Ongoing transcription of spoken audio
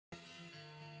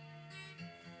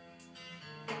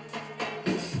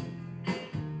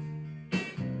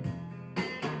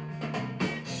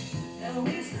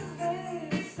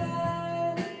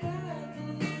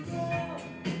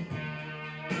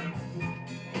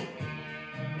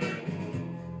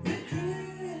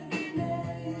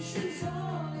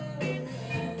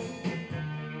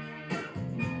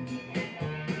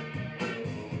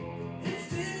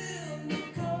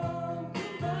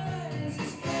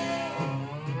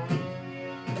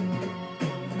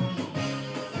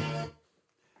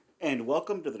and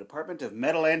welcome to the Department of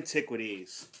Metal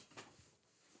Antiquities.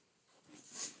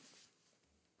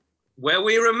 Where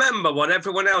we remember what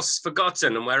everyone else has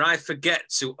forgotten and where I forget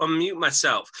to unmute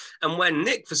myself. And when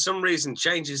Nick, for some reason,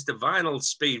 changes the vinyl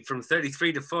speed from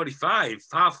 33 to 45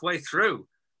 halfway through.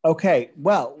 Okay,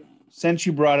 well, since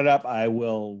you brought it up, I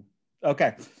will...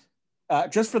 Okay,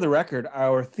 just for the record,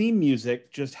 our theme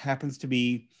music just happens to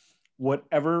be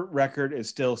whatever record is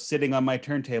still sitting on my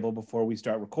turntable before we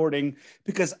start recording,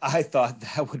 because I thought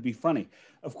that would be funny.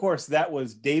 Of course, that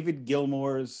was David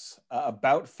Gilmour's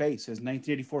About Face, his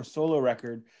 1984 solo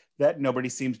record that nobody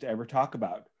seems to ever talk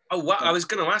about. Oh, what? I was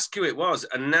going to ask you it was,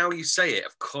 and now you say it,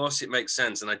 of course it makes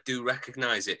sense, and I do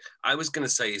recognize it. I was going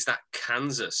to say, is that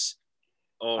Kansas?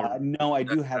 Or no, I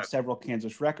do have several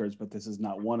Kansas records, but this is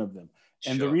not one of them.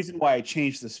 And Sure. the reason why I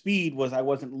changed the speed was I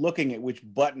wasn't looking at which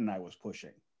button I was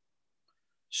pushing.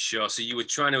 Sure. So you were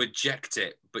trying to eject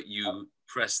it, but you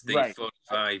pressed the right.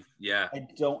 45. Yeah. I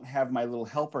don't have my little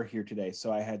helper here today,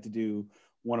 so I had to do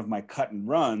one of my cut and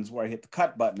runs where I hit the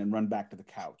cut button and run back to the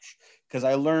couch. Because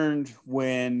I learned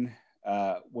when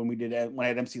I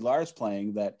had MC Lars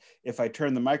playing that if I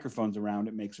turn the microphones around,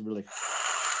 it makes a really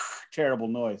terrible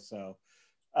noise. So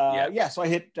so I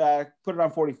hit put it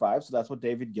on 45. So that's what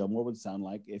David Gilmour would sound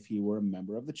like if he were a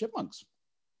member of the Chipmunks.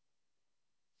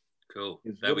 Cool.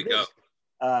 There we go.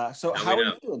 So how are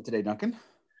you doing today, Duncan?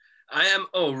 I am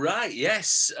all right.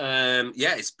 Yes.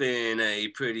 It's been a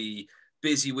pretty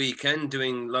busy weekend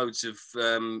doing loads of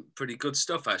pretty good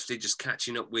stuff, actually, just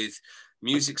catching up with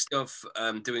music stuff,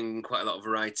 doing quite a lot of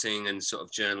writing and sort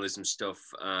of journalism stuff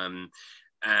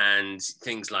and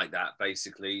things like that,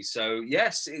 basically. So,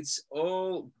 yes, it's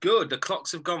all good. The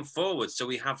clocks have gone forward, so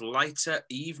we have lighter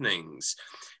evenings,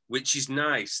 which is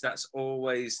nice. That's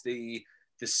always the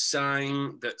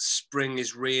sign that spring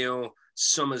is real,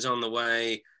 summer's on the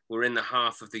way. We're in the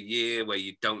half of the year where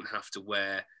you don't have to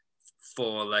wear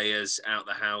 4 layers out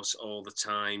the house all the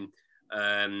time.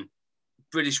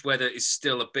 British weather is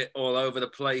still a bit all over the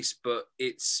place, but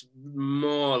it's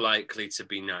more likely to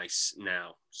be nice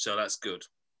now. So that's good.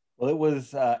 Well, it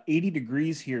was 80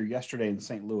 degrees here yesterday in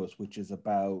St. Louis, which is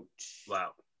about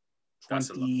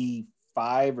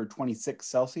 25 or 26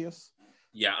 Celsius.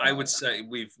 Yeah, I would say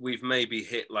we've maybe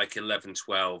hit like 11,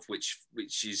 12, which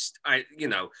is,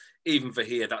 even for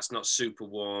here, that's not super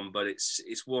warm, but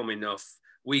it's warm enough.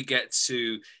 We get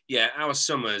to, our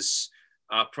summers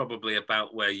are probably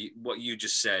about what you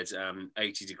just said,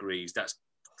 80 degrees. That's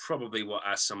probably what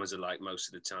our summers are like most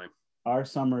of the time. Our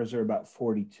summers are about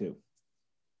 42.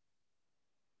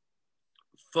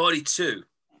 42?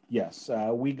 Yes,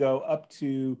 we go up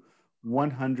to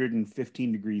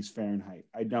 115 degrees Fahrenheit.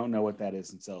 I don't know what that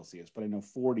is in Celsius, but I know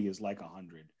 40 is like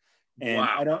 100. And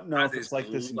I don't know if it's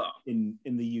like this in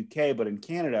the UK, but in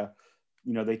Canada,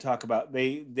 they talk about,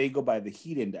 they go by the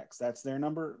heat index. That's their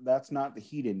number. That's not the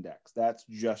heat index. That's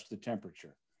just the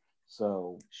temperature.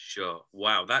 So sure.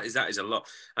 Wow, that is a lot.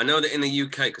 I know that in the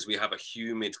UK, because we have a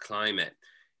humid climate,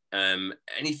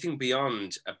 anything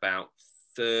beyond about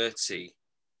 30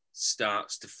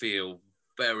 starts to feel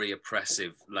very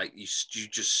oppressive, like you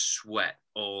just sweat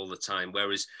all the time.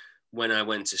 Whereas when I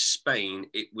went to Spain,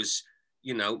 it was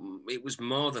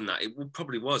more than that. It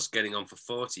probably was getting on for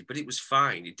 40, but it was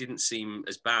fine. It didn't seem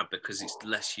as bad because it's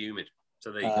less humid.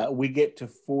 So there you go. We get to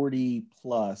 40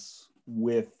 plus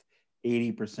with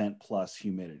 80% plus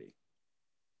humidity.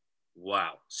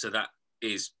 Wow. So that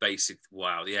is basic.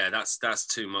 Wow. Yeah, that's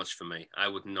too much for me. I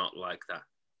would not like that.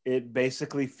 It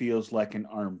basically feels like an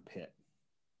armpit.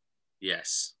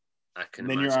 Yes, I can.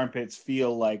 Then your armpits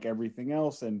feel like everything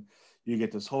else, and you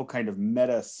get this whole kind of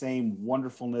meta same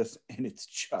wonderfulness, and it's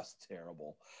just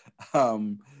terrible.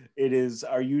 It is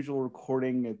our usual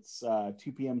recording. It's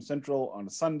 2 p.m. Central on a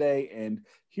Sunday, and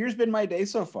here's been my day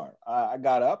so far. I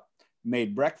got up,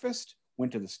 made breakfast,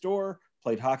 went to the store,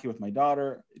 played hockey with my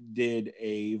daughter, did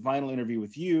a vinyl interview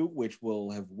with you, which will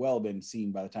have well been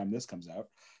seen by the time this comes out,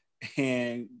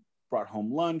 and brought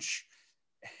home lunch.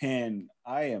 And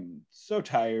I am so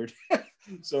tired.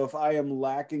 So if I am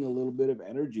lacking a little bit of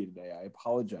energy today, I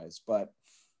apologize. But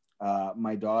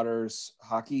my daughter's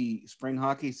spring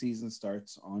hockey season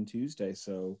starts on Tuesday.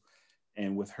 So,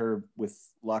 and with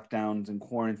lockdowns and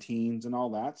quarantines and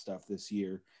all that stuff this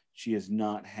year, she has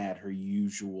not had her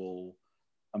usual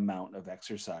amount of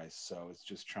exercise. So it's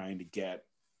just trying to get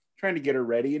her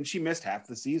ready. And she missed half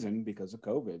the season because of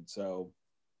COVID. So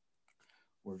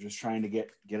we're just trying to get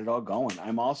it all going.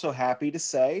 I'm also happy to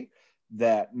say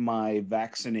that my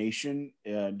vaccination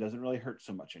doesn't really hurt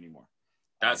so much anymore.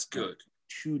 That's good.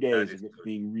 2 days of it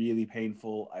being really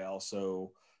painful. I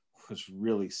also was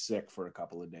really sick for a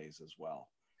couple of days as well.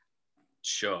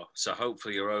 Sure. So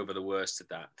hopefully you're over the worst of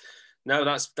that. No,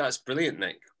 that's brilliant,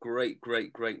 Nick. Great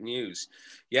news.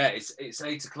 Yeah, it's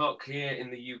 8 o'clock here in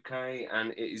the UK,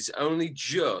 and it is only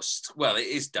just, well, it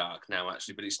is dark now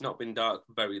actually, but it's not been dark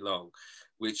for very long,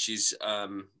 which is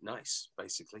nice,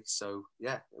 basically. So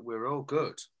yeah, we're all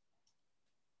good.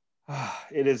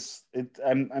 It is.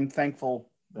 I'm thankful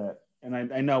that, and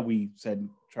I know we said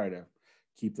try to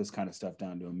keep this kind of stuff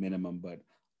down to a minimum, but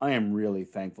I am really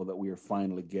thankful that we are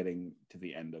finally getting to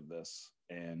the end of this.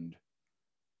 And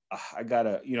I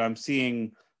gotta, I'm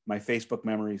seeing my Facebook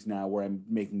memories now where I'm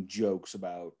making jokes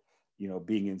about,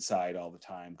 being inside all the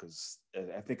time, because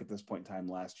I think at this point in time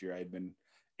last year I had been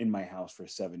in my house for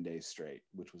 7 days straight,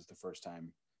 which was the first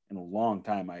time in a long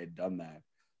time I had done that.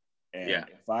 And Yeah.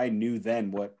 if I knew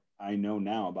then what I know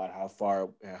now about how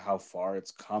far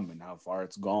it's come and how far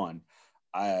it's gone,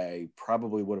 I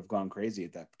probably would have gone crazy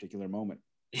at that particular moment.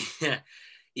 Yeah.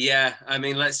 Yeah, I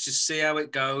mean, let's just see how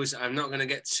it goes. I'm not going to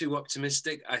get too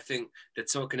optimistic. I think they're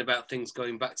talking about things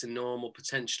going back to normal,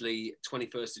 potentially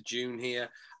 21st of June here.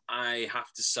 I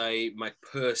have to say my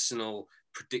personal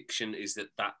prediction is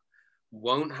that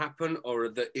won't happen, or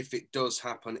that if it does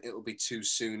happen, it'll be too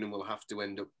soon and we'll have to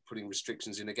end up putting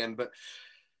restrictions in again. But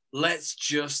let's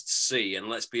just see, and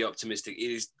let's be optimistic. It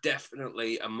is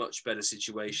definitely a much better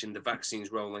situation. The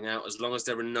vaccine's rolling out. As long as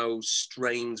there are no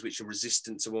strains which are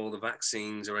resistant to all the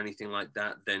vaccines or anything like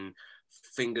that, then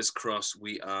fingers crossed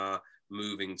we are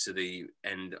moving to the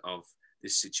end of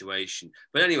this situation.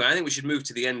 But anyway, I think we should move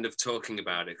to the end of talking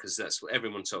about it, because that's what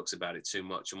everyone talks about it too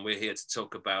much. And we're here to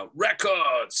talk about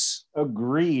records.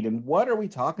 Agreed. And what are we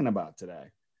talking about today?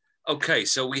 Okay,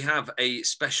 so we have a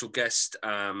special guest,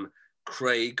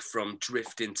 Craig from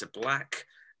Drift Into Black,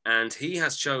 and he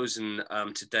has chosen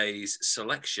today's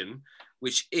selection,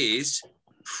 which is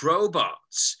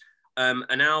Probot,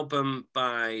 an album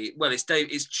by, well, it's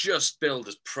just billed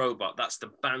as Probot. That's the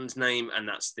band name and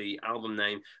that's the album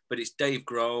name, but it's Dave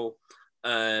Grohl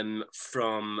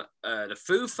from the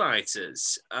Foo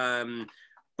Fighters.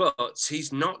 But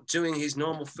he's not doing his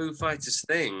normal Foo Fighters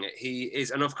thing. He is,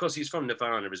 and of course he's from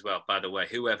Nirvana as well, by the way,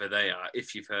 whoever they are,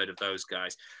 if you've heard of those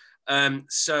guys.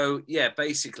 So yeah,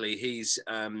 basically he's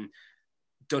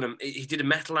he did a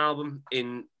metal album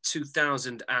in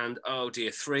 2000 and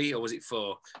three, or was it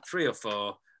four? 3 or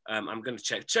 4. I'm going to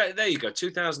check. There you go.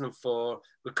 2004,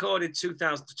 recorded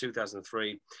 2000 to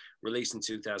 2003, released in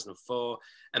 2004.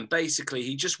 And basically,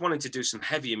 he just wanted to do some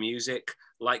heavier music,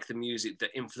 like the music that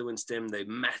influenced him, the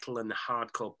metal and the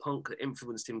hardcore punk that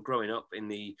influenced him growing up in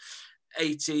the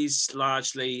 80s,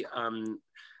 largely.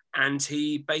 And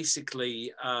he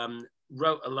basically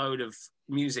wrote a load of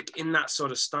music in that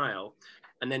sort of style,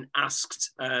 and then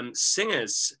asked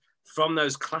singers from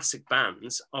those classic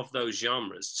bands of those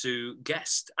genres to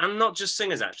guest, and not just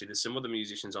singers, actually. There's some other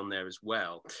musicians on there as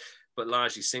well, but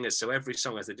largely singers. So every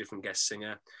song has a different guest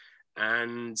singer.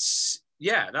 And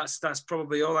yeah, that's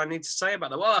probably all I need to say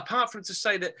about that. Well, apart from to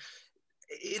say that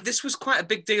this was quite a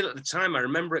big deal at the time. I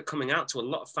remember it coming out to a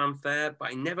lot of fanfare,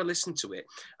 but I never listened to it.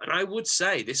 And I would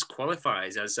say this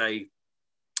qualifies as a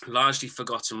largely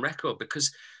forgotten record,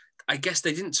 because I guess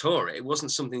they didn't tour it. It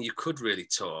wasn't something you could really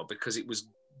tour, because it was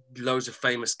loads of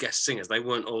famous guest singers. They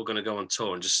weren't all going to go on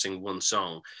tour and just sing one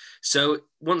song. So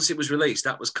once it was released,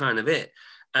 that was kind of it.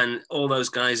 And all those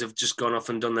guys have just gone off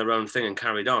and done their own thing and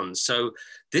carried on. So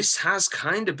this has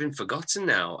kind of been forgotten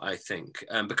now, I think,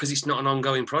 because it's not an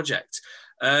ongoing project.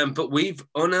 But we've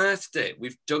unearthed it.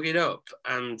 We've dug it up.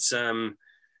 And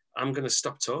I'm going to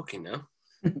stop talking now.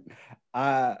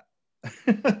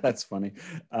 That's funny.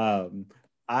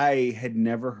 I had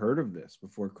never heard of this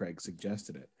before Craig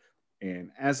suggested it.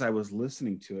 And as I was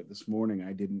listening to it this morning,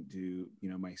 I didn't do,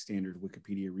 my standard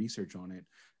Wikipedia research on it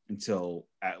until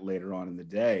later on in the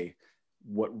day.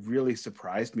 What really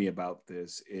surprised me about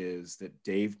this is that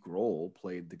Dave Grohl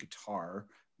played the guitar,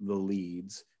 the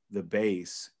leads, the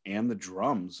bass, and the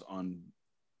drums on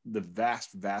the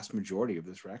vast majority of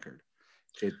this record.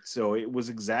 So it was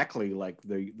exactly like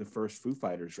the first Foo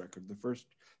Fighters record.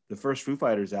 The first Foo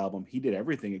Fighters album, he did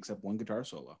everything except one guitar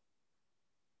solo.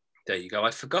 There you go.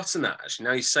 I'd forgotten that, actually.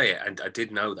 Now you say it, and I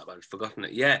did know that, but I'd forgotten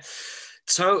it. Yeah,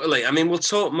 totally. I mean, we'll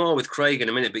talk more with Craig in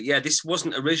a minute, but yeah, this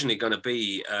wasn't originally going to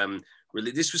be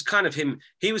really. This was kind of him.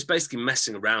 He was basically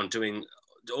messing around, doing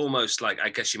almost like, I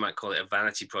guess you might call it a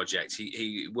vanity project.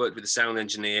 He worked with a sound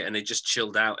engineer, and they just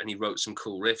chilled out, and he wrote some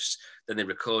cool riffs. Then they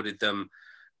recorded them,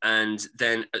 and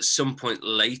then at some point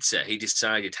later, he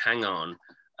decided, hang on,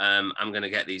 I'm going to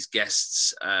get these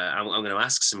guests. I'm going to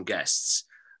ask some guests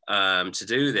to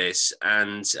do this.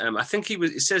 And I think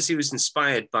it says he was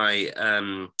inspired by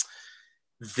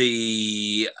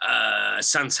the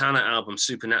Santana album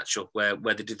Supernatural, where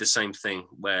they did the same thing,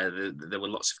 where there were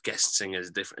lots of guest singers,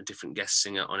 a different guest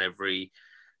singer on every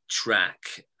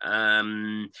track.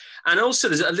 And also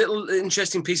there's a little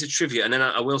interesting piece of trivia, and then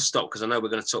I will stop because I know we're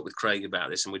going to talk with Craig about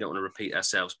this and we don't want to repeat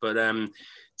ourselves, but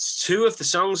two of the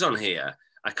songs on here,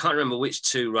 I can't remember which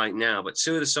two right now, but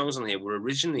two of the songs on here were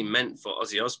originally meant for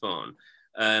Ozzy Osbourne.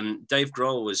 Dave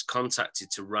Grohl was contacted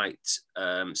to write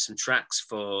some tracks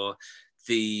for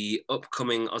the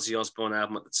upcoming Ozzy Osbourne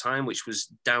album at the time, which was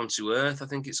Down to Earth, I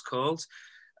think it's called.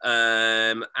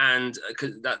 And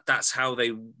that's how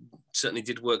they certainly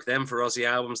did work them for Ozzy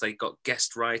albums. They got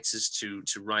guest writers to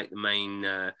write the main,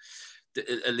 at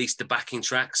least the backing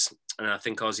tracks. And I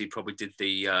think Ozzy probably did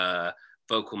the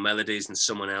vocal melodies and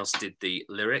someone else did the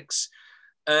lyrics.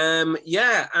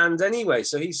 Yeah, and anyway,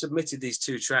 so he submitted these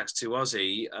two tracks to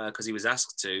Ozzy because he was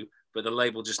asked to, but the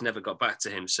label just never got back to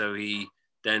him. So he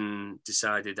then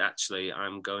decided, actually,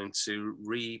 I'm going to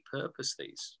repurpose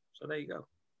these. So there you go.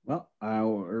 Well,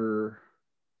 our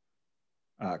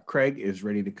Craig is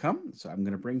ready to come, so I'm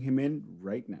going to bring him in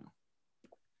right now.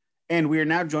 And we are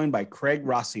now joined by Craig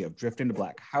Rossi of Drift into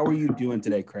Black. How are you doing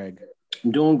today, Craig? I'm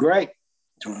doing great.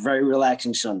 It's a very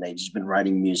relaxing Sunday. Just been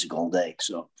writing music all day.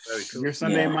 So very cool. Your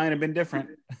Sunday and mine have been different.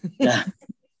 Yeah.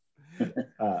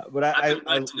 But I've been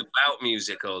writing about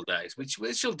music all day, which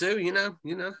you'll do, you know.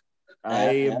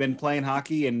 I have been playing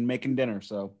hockey and making dinner,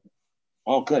 so.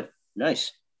 Oh, good.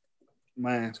 Nice.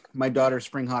 My daughter's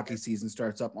spring hockey season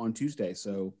starts up on Tuesday,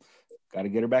 so got to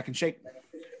get her back in shape.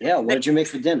 Yeah, what did you make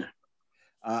for dinner?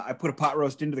 I put a pot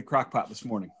roast into the crock pot this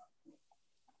morning.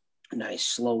 Nice,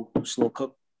 slow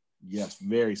cook. Yes,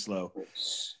 very slow.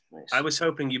 Nice. I was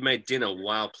hoping you made dinner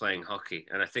while playing hockey,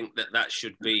 and I think that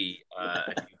should be.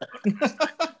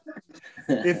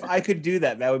 If I could do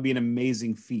that, that would be an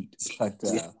amazing feat. But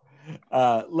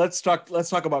let's talk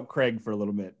about Craig for a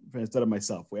little bit instead of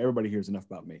myself. Everybody hears enough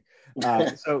about me.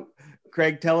 So,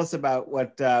 Craig, tell us about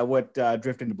what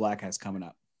Drift into Black has coming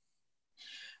up.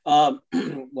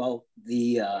 Well,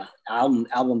 the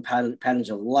album Patterns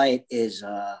of Light is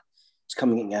it's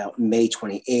coming out May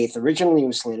 28th. Originally, it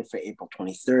was slated for April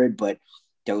 23rd, but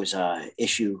there was a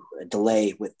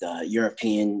delay with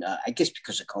European, I guess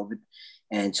because of COVID,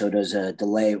 and so there's a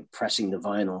delay pressing the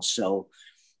vinyl. So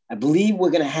I believe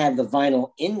we're going to have the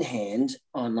vinyl in hand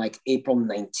on like April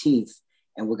 19th,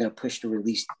 and we're going to push the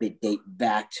release date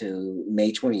back to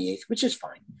May 28th, which is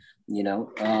fine,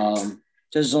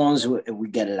 just as long as we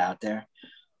get it out there.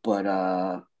 But,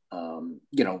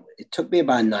 it took me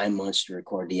about 9 months to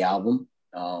record the album,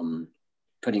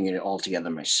 putting it all together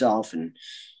myself and.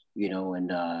 Wait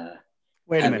a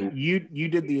minute. You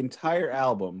did the entire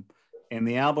album, and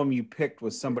the album you picked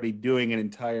was somebody doing an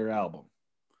entire album.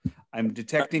 I'm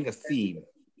detecting a theme.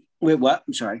 Wait, what?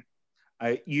 I'm sorry.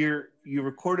 You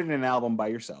recorded an album by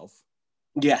yourself.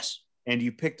 Yes. And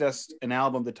you picked us an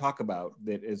album to talk about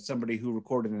that is somebody who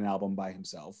recorded an album by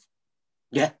himself.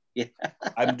 Yeah.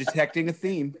 I'm detecting a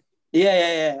theme.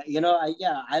 Yeah.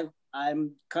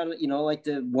 I'm kind of, like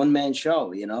the one-man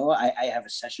show, I have a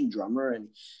session drummer and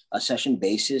a session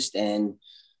bassist. And,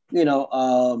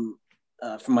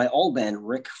 from my old band,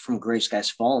 Rick from Gray Skies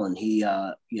Fallen, he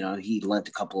lent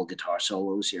a couple of guitar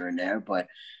solos here and there, but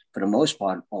for the most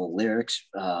part, all lyrics,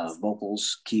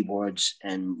 vocals, keyboards,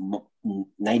 and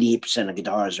 98% of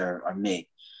guitars are me,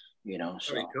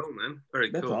 so. Very cool, man.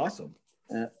 Very cool. That's awesome.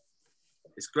 Yeah.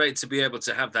 It's great to be able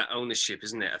to have that ownership,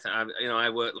 isn't it? I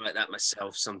work like that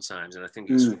myself sometimes, and I think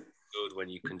it's really good when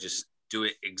you can just do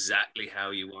it exactly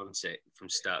how you want it from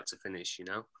start to finish.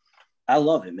 I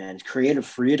love it, man. It's creative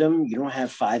freedom. You don't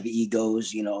have 5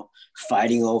 egos,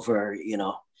 fighting over,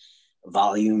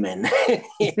 volume and,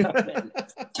 and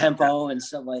tempo and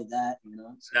stuff like that.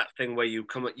 It's that thing where you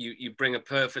you bring a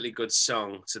perfectly good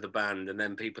song to the band, and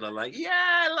then people are like, "Yeah,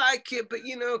 I like it, but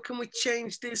can we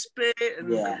change this bit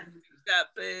and that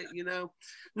bit?"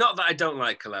 Not that I don't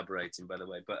like collaborating, by the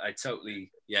way, but I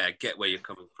totally get where you're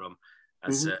coming from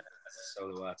as a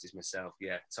solo artist myself.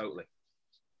 Yeah, totally.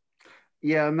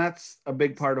 Yeah, and that's a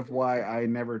big part of why I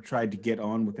never tried to get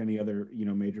on with any other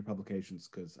major publications,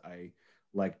 because I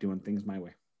like doing things my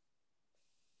way.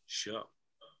 Sure.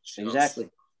 Exactly.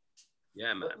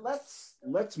 Yeah, man. But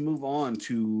let's move on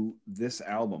to this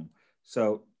album.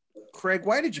 So, Craig,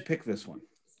 why did you pick this one?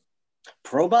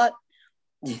 Probot.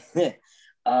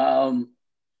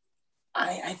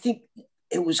 I think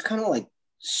it was kind of like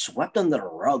swept under the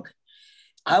rug.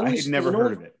 I had never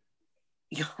heard of it.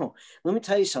 Let me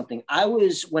tell you something.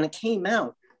 When it came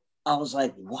out, I was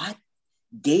like, what?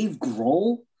 Dave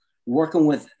Grohl working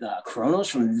with Kronos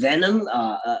from Venom,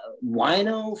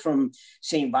 Wino from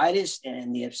St. Vitus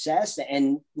and the Obsessed,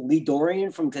 and Lee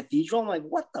Dorian from Cathedral. I'm like,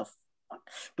 what the fuck?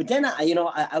 But then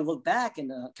I look back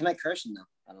and can I curse him now?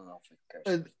 I don't know if I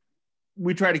can curse.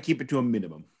 We try to keep it to a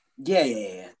minimum.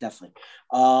 Yeah, definitely.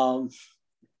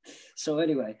 So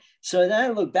anyway, so then I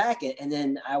look back and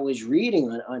then I was reading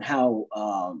on how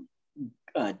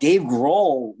Dave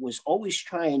Grohl was always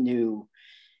trying to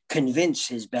convince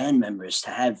his band members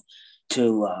to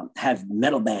have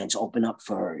metal bands open up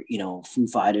for Foo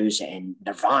Fighters and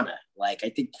Nirvana. Like I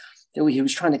think he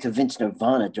was trying to convince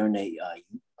Nirvana during the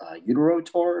Utero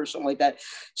tour or something like that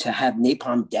to have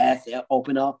Napalm Death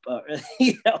open up.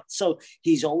 So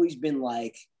he's always been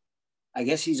like, I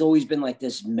guess he's always been like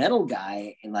this metal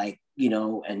guy, and like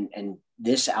and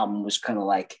this album was kind of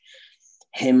like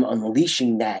him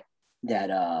unleashing that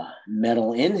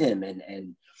metal in him,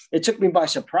 and it took me by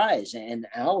surprise, and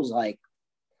I was like,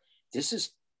 this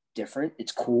is different.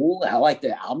 It's cool. I like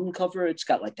the album cover. It's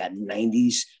got like that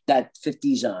 90s, that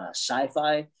 50s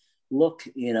sci-fi look,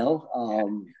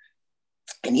 and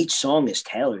each song is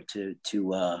tailored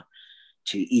to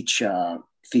each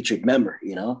featured member,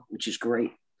 which is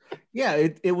great. Yeah,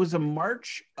 it was a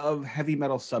march of heavy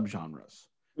metal subgenres,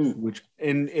 which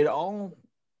and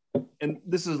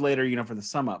this is later, for the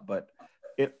sum up, but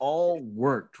it all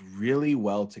worked really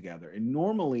well together. And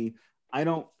normally I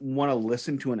don't want to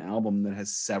listen to an album that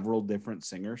has several different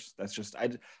singers. That's just I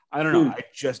don't know. I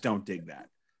just don't dig that.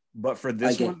 But for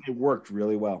this one, it worked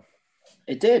really well.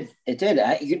 It did.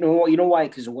 You know why?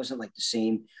 Because it wasn't like the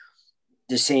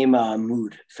same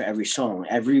mood for every song.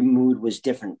 Every mood was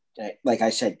different. Like I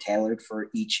said, tailored for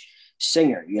each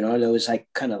singer. There was like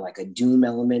kind of like a doom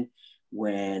element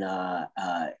when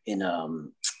in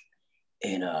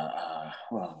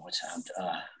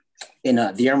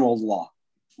the Emerald Law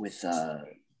with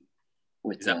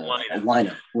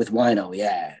Wino,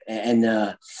 yeah, and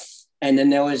then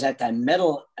there was that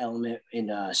metal element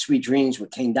in Sweet Dreams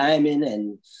with King Diamond,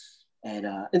 and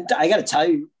I got to tell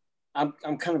you,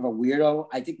 I'm kind of a weirdo.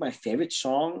 I think my favorite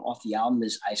song off the album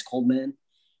is Ice Cold Man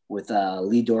with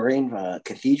Lee Dorian,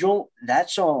 Cathedral. That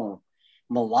song,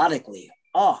 melodically,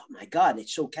 oh my God,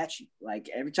 it's so catchy. Like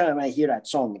every time I hear that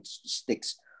song, it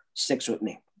sticks with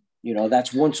me.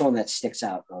 That's one song that sticks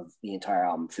out of the entire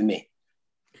album for me.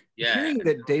 Yeah. Hearing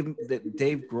that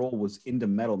Dave Grohl was into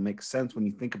metal makes sense when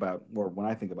you think about, or when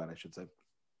I think about, I should say,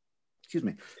 excuse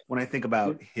me, when I think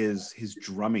about his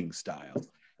drumming style.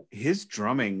 His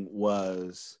drumming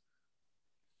was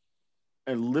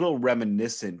a little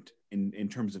reminiscent in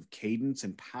terms of cadence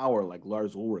and power, like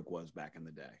Lars Ulrich was back in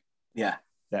the day. Yeah.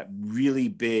 That really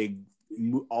big,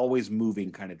 always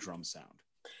moving kind of drum sound.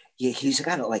 Yeah, he's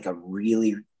got like a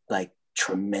really like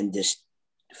tremendous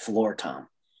floor tom.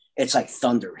 It's like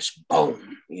thunderous,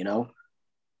 boom,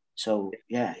 So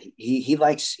yeah, he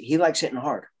likes hitting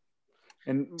hard.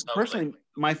 And personally,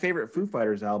 my favorite Foo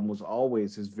Fighters album was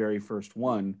always his very first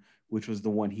one, which was the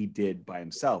one he did by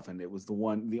himself, and it was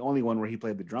the only one where he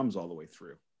played the drums all the way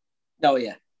through. Oh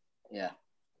yeah, man.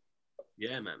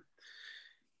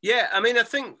 Yeah, I mean, I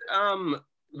think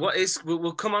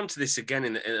we'll come on to this again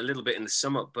in a little bit in the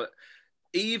sum up, but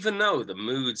even though the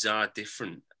moods are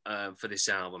different for this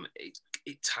album,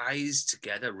 it ties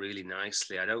together really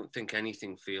nicely. I don't think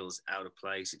anything feels out of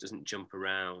place. It doesn't jump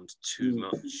around too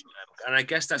much. And I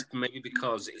guess that's maybe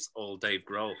because it's all Dave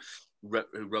Grohl,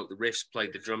 who wrote the riffs,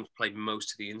 played the drums, played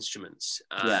most of the instruments.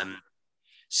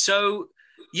 So,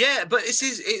 yeah, but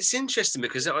it's interesting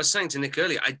because I was saying to Nick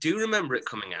earlier, I do remember it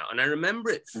coming out, and I remember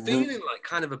it feeling like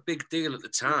kind of a big deal at the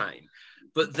time.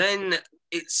 But then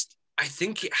I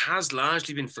think it has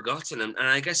largely been forgotten, and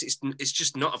I guess it's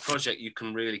just not a project you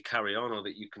can really carry on or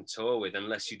that you can tour with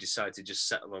unless you decide to just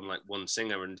settle on like one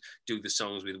singer and do the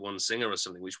songs with one singer or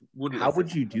something, which wouldn't. How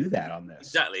would you do that on this?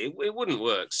 Exactly, it wouldn't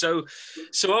work. So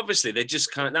obviously they just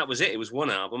that was it. It was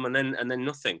one album and then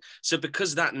nothing. So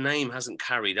because that name hasn't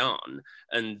carried on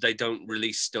and they don't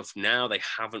release stuff now, they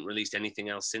haven't released anything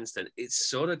else since then. It's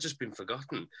sort of just been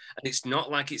forgotten, and it's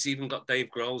not like it's even got Dave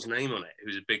Grohl's name on it,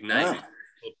 who's a big name. Wow.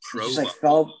 Just like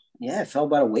fell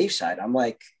by the wayside. I'm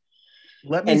like,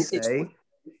 let me say,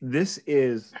 this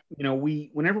is,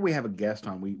 whenever we have a guest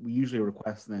on, we usually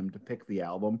request them to pick the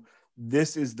album.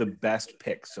 This is the best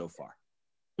pick so far.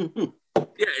 Yeah,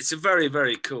 it's a very,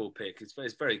 very cool pick. It's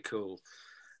very cool.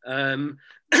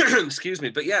 Excuse me.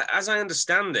 But yeah, as I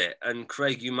understand it, and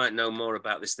Craig, you might know more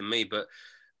about this than me, but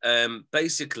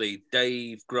basically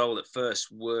Dave Grohl at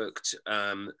first worked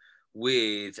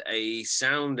with a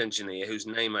sound engineer whose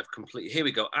name I've completely... Here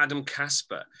we go, Adam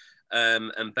Casper.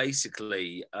 And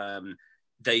basically,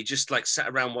 they just like sat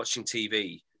around watching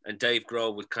TV and Dave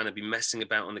Grohl would kind of be messing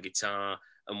about on the guitar.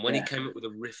 And when he came up with a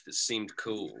riff that seemed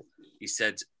cool, he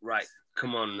said, right,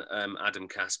 come on, Adam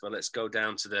Casper, let's go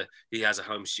down to he has a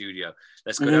home studio.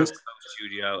 Let's go down to the home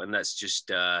studio and let's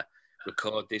just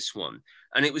record this one.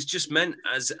 And it was just meant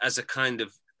as a kind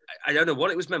of, I don't know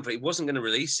what it was meant for. He wasn't going to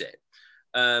release it.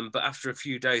 But after a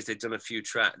few days, they'd done a few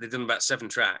tracks. They'd done about 7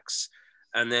 tracks.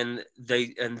 And then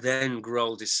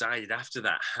Grohl decided after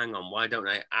that, hang on, why don't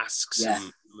I ask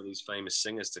some of these famous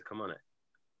singers to come on it?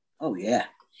 Oh, yeah.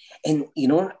 And you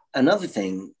know what? Another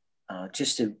thing,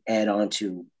 just to add on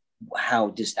to how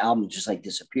this album just like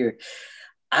disappeared.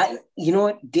 You know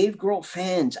what? Dave Grohl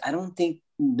fans, I don't think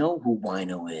know who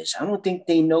Wino is. I don't think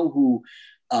they know who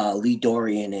Lee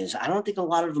Dorian is. I don't think a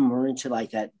lot of them are into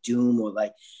like that doom or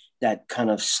like that kind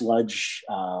of sludge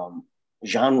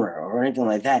genre or anything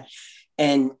like that.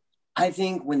 And I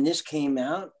think when this came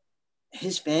out,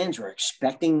 his fans were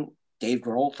expecting Dave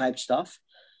Grohl type stuff.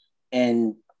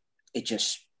 And it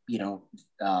just, you know,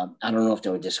 I don't know if they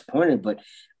were disappointed, but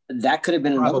that could have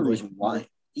been another reason why.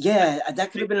 Yeah,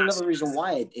 that could have been another reason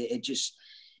why it just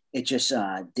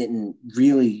didn't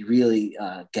really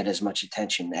get as much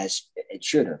attention as it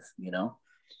should have, you know.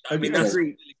 I mean, that's a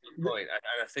really good point.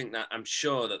 I think that I'm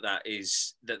sure that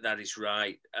is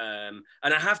right. And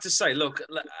I have to say, look,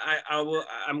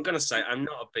 I'm going to say I'm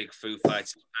not a big Foo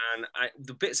Fighters fan.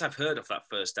 The bits I've heard of that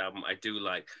first album, I do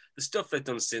like. The stuff they've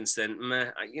done since then,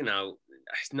 you know,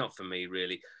 it's not for me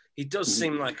really. He does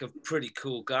seem like a pretty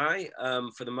cool guy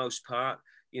for the most part,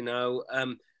 you know.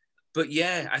 But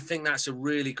yeah, I think that's a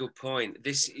really good point.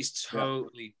 This is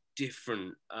totally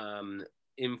different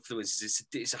influences.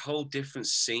 It's a whole different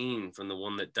scene from the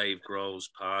one that Dave Grohl's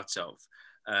part of.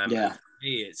 For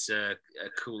me, it's a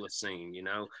cooler scene, you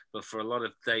know. But for a lot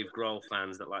of Dave Grohl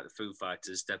fans that like the Foo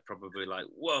Fighters, they're probably like,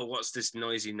 "Whoa, what's this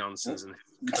noisy nonsense?" And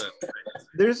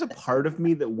there's a part of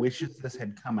me that wishes this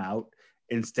had come out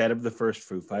instead of the first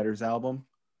Foo Fighters album.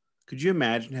 Could you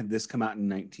imagine had this come out in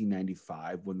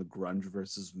 1995 when the grunge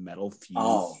versus metal feud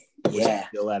was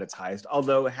still at its highest?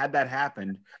 Although had that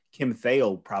happened, Kim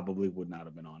Thayil probably would not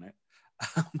have been on it.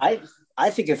 I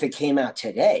think if it came out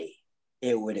today,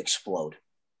 it would explode.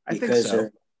 I think so.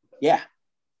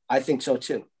 I think so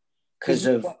too. Because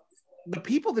of the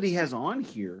people that he has on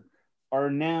here are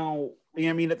now,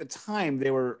 I mean, at the time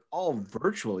they were all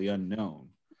virtually unknown.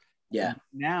 Yeah.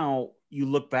 Now you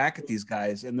look back at these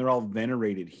guys and they're all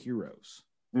venerated heroes.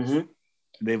 Mm-hmm.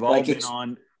 They've all been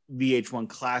on VH1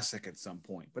 Classic at some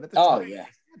point. But at the time,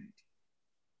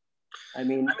 I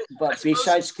mean, but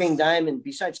besides King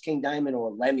Diamond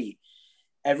or Lemmy,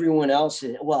 everyone else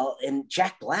is, well, and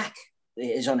Jack Black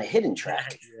is on a hidden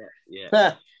track.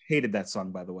 Yeah. Hated that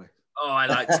song, by the way. Oh, I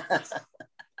liked it.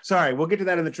 Sorry, we'll get to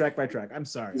that in the track by track. I'm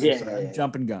sorry. I'm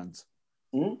jumping guns.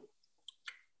 Mm-hmm.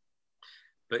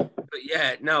 But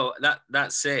yeah, no,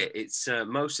 that's it. It's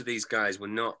most of these guys were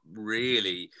not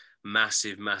really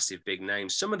massive big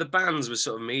names. Some of the bands were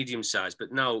sort of medium sized,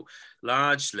 but no,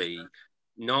 largely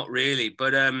not really.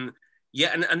 But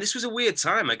yeah, and this was a weird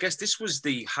time. I guess this was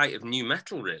the height of new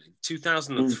metal, really,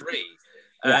 2003.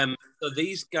 So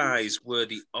these guys were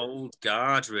the old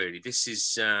guard, really. This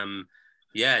is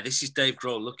this is Dave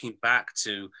Grohl looking back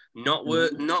to not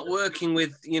working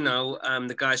with, you know,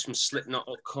 the guys from Slipknot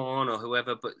or Korn or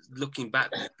whoever, but looking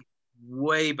back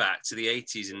way back to the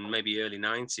 80s and maybe early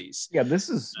 90s. Yeah, this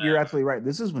is, you're absolutely right.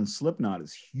 This is when Slipknot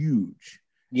is huge.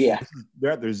 Yeah.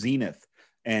 They're at their zenith,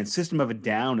 and System of a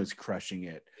Down is crushing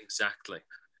it. Exactly.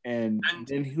 And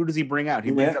then who does he bring out?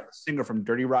 He brings up a singer from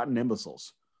Dirty Rotten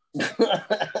Imbeciles.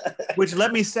 Which,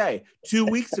 let me say, 2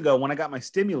 weeks ago when I got my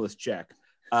stimulus check,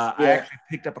 I actually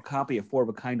picked up a copy of Four of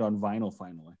a Kind on vinyl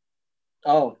finally.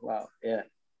 Oh, wow. Yeah.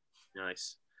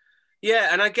 Nice. Yeah,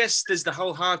 and I guess there's the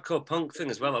whole hardcore punk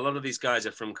thing as well. A lot of these guys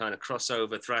are from kind of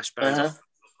crossover thrash bands,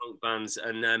 punk bands,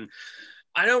 and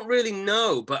I don't really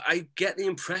know, but I get the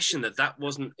impression that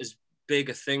wasn't as big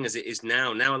a thing as it is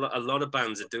now. Now a lot of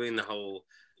bands are doing the whole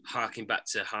harking back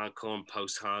to hardcore and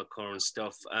post-hardcore and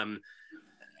stuff.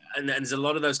 And there's a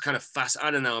lot of those kind of fast,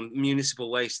 I don't know, Municipal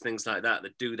Waste, things like that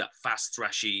do that fast,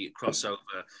 thrashy crossover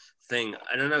thing.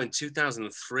 I don't know, in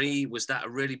 2003, was that a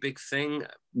really big thing?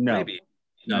 No. Maybe.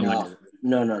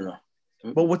 No.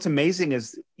 But what's amazing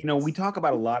is, you know, we talk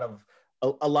about a lot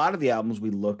of the albums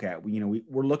we look at, we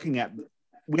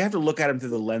have to look at them through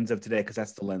the lens of today because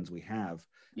that's the lens we have.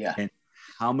 Yeah. And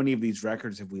how many of these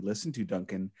records have we listened to,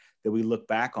 Duncan, that we look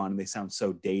back on and they sound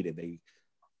so dated?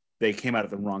 They came out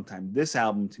at the wrong time. This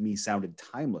album to me sounded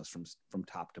timeless from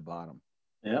top to bottom.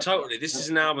 Yeah. Totally. This is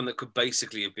an album that could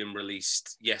basically have been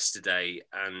released yesterday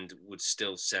and would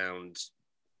still sound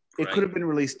It could have been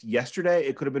released yesterday.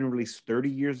 It could have been released 30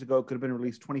 years ago. It could have been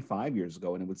released 25 years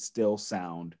ago, and it would still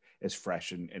sound as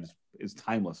fresh and as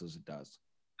timeless as it does.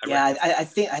 Yeah, I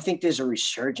think there's a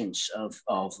resurgence of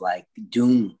like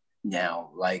Doom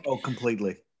now. Like, oh,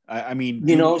 completely. I mean, you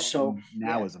Doom know, so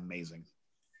now is amazing.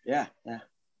 Yeah,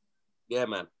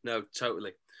 man. No,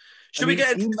 totally. Should we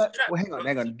get into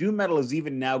hang on. Doom metal is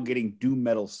even now getting doom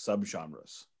metal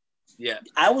subgenres. Yeah.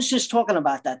 I was just talking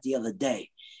about that the other day,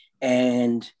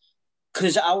 and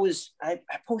because I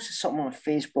posted something on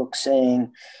Facebook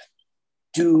saying,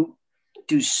 do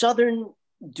Southern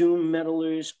doom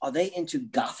metalers, are they into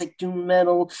gothic doom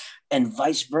metal and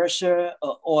vice versa,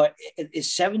 or is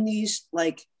 70s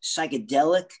like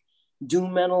psychedelic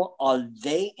doom metal? Are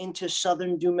they into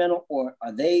Southern doom metal, or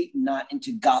are they not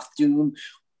into goth doom?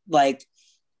 Like,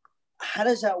 how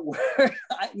does that work?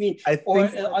 I mean, or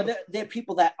are there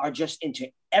people that are just into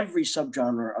every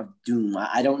subgenre of doom?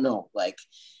 I don't know. Like,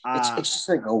 it's just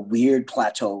like a weird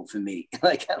plateau for me.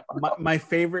 Like, my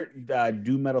favorite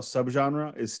doom metal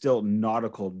subgenre is still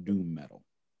nautical doom metal.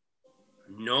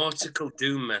 Nautical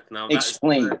doom metal. Now,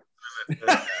 explain.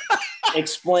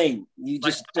 Explain. You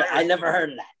just I never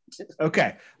heard of that.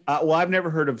 Okay. Well, I've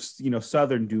never heard of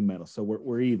Southern doom metal, so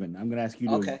we're even. I'm going to ask you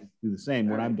to do the same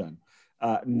when I'm done.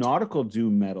 Nautical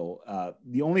doom metal.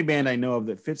 The only band I know of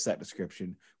that fits that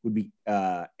description would be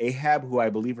Ahab, who I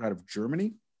believe are out of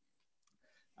Germany.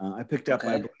 I picked up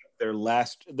I believe,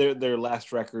 their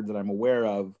last record that I'm aware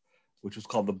of, which was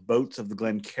called "The Boats of the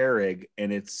Glen Carrig,"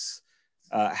 and it's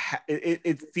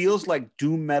it feels like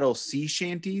doom metal sea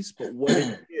shanties, but what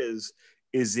it is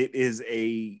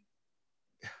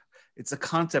it's a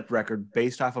concept record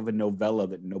based off of a novella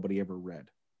that nobody ever read.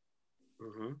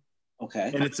 Mm-hmm.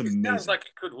 Okay. And it's amazing. It sounds like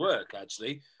it could work,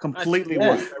 actually. Completely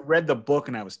works. I read the book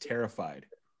and I was terrified.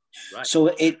 Right.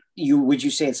 So would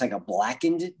you say it's like a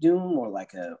blackened doom, or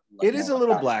like a? It is a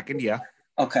little blackened, yeah.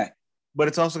 Okay. But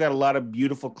it's also got a lot of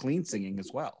beautiful, clean singing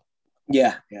as well.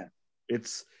 Yeah.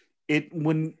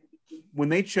 When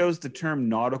they chose the term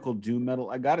nautical doom metal,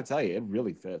 I got to tell you, it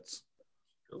really fits.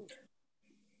 Cool.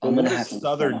 But what is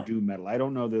Southern doom metal? I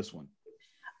don't know this one.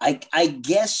 I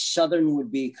guess Southern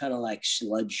would be kind of like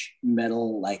sludge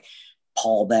metal, like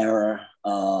Pallbearer.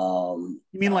 You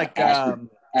mean like Acid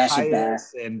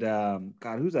Bath and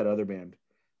God, who's that other band?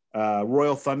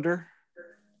 Royal Thunder.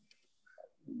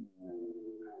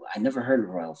 I never heard of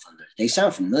Royal Thunder. They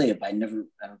sound familiar, but I don't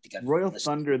think I've Royal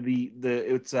Thunder.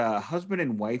 It's a husband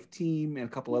and wife team and a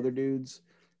couple other dudes.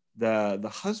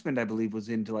 The husband, I believe, was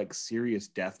into like serious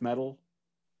death metal.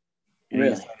 And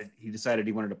really? He decided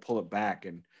he wanted to pull it back,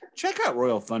 and check out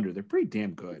Royal Thunder. They're pretty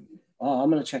damn good. Oh, I'm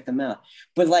gonna check them out.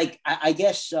 But like, I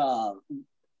guess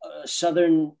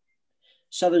Southern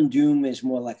doom is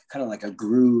more like kind of like a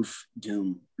groove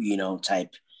doom,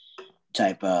 type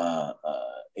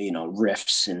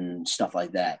riffs and stuff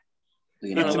like that.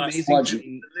 It's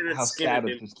amazing how sad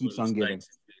it just keeps on giving.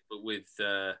 But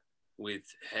with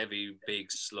heavy,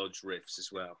 big sludge riffs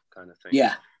as well, kind of thing.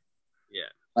 Yeah. Yeah.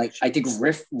 Like, I think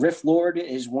Riff Lord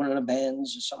is one of the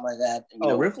bands or something like that.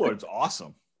 Riff Lord's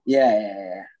awesome.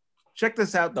 Yeah. Check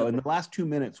this out, though. In the last 2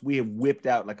 minutes, we have whipped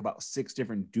out like about 6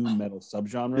 different doom metal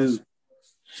subgenres. Dude.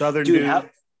 Southern doom,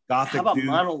 gothic how about doom.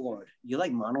 Monolord? You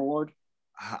like Monolord?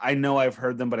 I know I've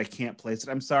heard them, but I can't place it.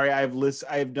 I'm sorry. I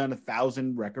have done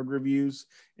 1,000 record reviews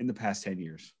in the past 10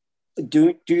 years.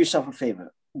 Do yourself a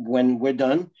favor. When we're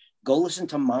done, go listen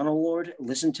to Monolord.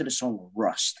 Listen to the song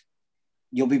Rust.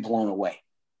 You'll be blown away.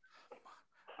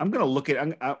 I'm gonna look at.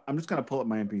 I'm just gonna pull up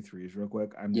my MP3s real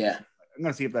quick. I'm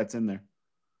gonna see if that's in there.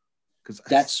 Because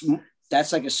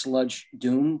that's like a sludge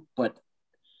doom, but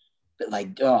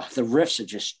like the riffs are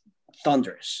just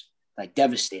thunderous, like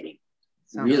devastating.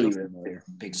 Really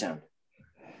big sound.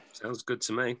 Sounds good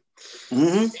to me.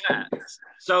 Mm-hmm. Yeah.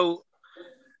 So,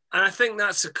 and I think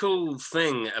that's a cool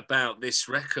thing about this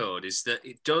record is that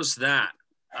it does that.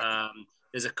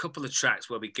 There's a couple of tracks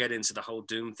where we get into the whole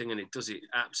doom thing, and it does it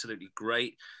absolutely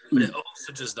great. But it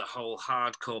also does the whole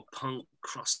hardcore punk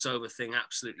crossover thing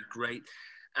absolutely great.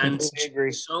 And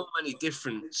so many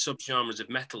different subgenres of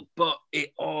metal, but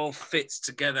it all fits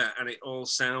together and it all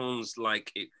sounds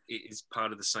like it is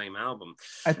part of the same album.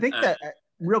 I think that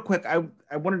real quick, I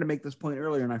wanted to make this point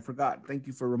earlier and I forgot. Thank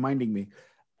you for reminding me.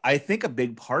 I think a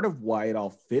big part of why it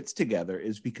all fits together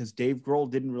is because Dave Grohl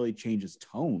didn't really change his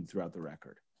tone throughout the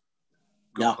record.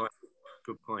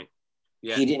 Good point.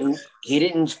 Yeah, he didn't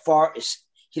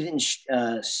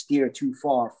steer too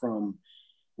far from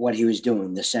what he was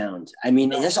doing. The sound. I mean,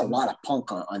 there's a lot of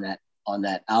punk on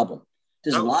that album.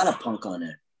 There's a lot of punk on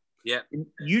it. Yeah.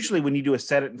 Usually, when you do a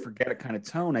set it and forget it kind of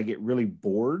tone, I get really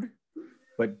bored.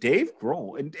 But Dave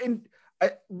Grohl, and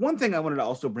One thing I wanted to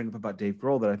also bring up about Dave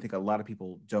Grohl that I think a lot of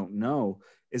people don't know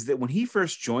is that when he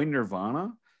first joined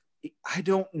Nirvana, I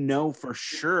don't know for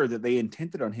sure that they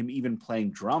intended on him even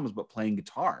playing drums, but playing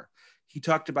guitar. He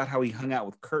talked about how he hung out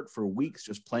with Kurt for weeks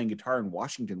just playing guitar in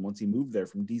Washington once he moved there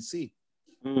from DC.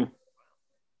 Mm.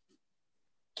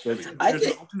 So there's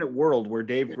an alternate world where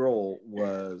Dave Grohl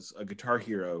was a guitar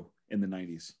hero in the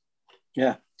 90s.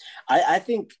 Yeah. I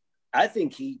think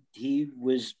he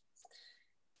was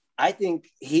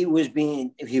he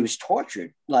was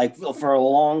tortured like for a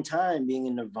long time being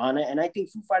in Nirvana, and I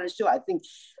think Foo Fighters too. I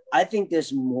think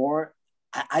there's more.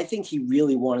 I think he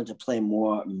really wanted to play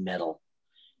more metal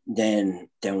than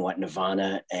what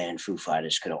Nirvana and Foo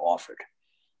Fighters could have offered,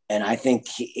 and I think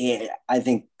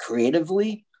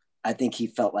creatively, I think he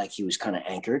felt like he was kind of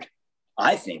anchored.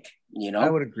 I think, I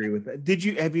would agree with that.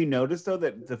 Have you noticed though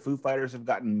that the Foo Fighters have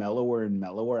gotten mellower and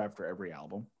mellower after every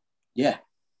album? Yeah.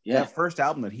 That first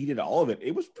album that he did all of it,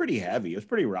 it was pretty heavy. It was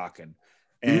pretty rocking.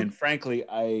 And frankly,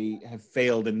 I have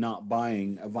failed in not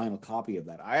buying a vinyl copy of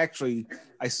that. I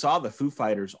saw the Foo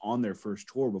Fighters on their first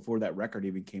tour before that record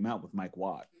even came out with Mike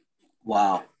Watt.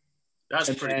 Wow.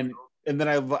 That's pretty cool. And then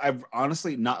I've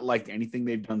honestly not liked anything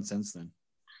they've done since then.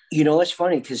 You know, it's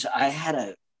funny because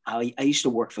I used to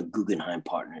work for Guggenheim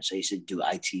Partners. I used to do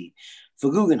IT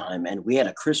for Guggenheim, and we had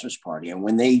a Christmas party. And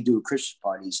when they do Christmas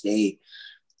parties, they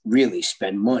really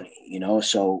spend money,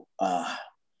 So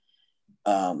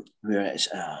whereas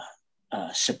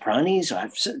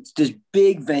Sopranis, this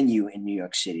big venue in New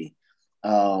York City,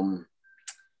 and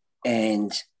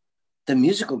the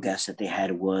musical guest that they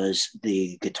had was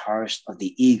the guitarist of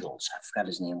the Eagles. I forgot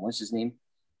his name. What's his name?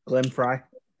 Glenn Frey.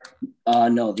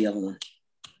 No, the other one.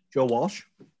 Joe Walsh.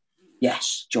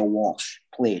 Yes, Joe Walsh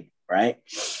played, right?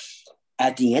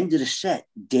 At the end of the set,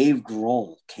 Dave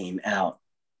Grohl came out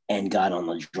and got on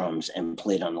the drums and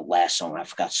played on the last song. I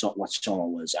forgot what song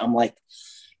it was. I'm like,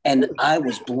 and I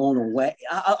was blown away.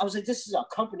 I was like, this is a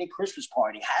company Christmas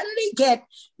party. How did they get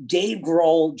Dave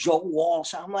Grohl, Joe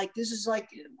Walsh? I'm like, this is like,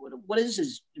 what is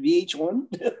this, VH1?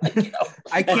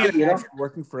 I can't imagine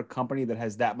working for a company that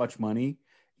has that much money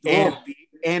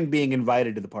and being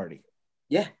invited to the party.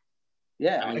 Yeah.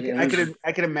 Yeah.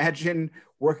 I can imagine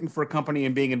working for a company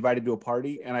and being invited to a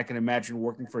party, and I can imagine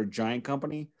working for a giant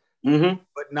company,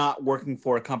 but not working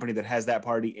for a company that has that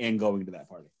party and going to that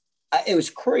party. It was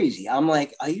crazy. I'm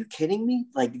like, are you kidding me?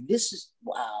 Like, this is,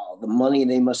 wow, the money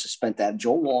they must have spent to have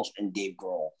Joe Walsh and Dave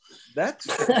Grohl. That's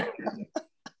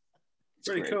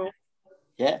pretty cool.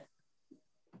 Yeah.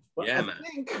 Well, I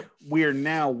think we're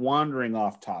now wandering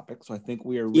off topic, so I think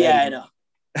we are ready. Yeah,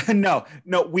 I know.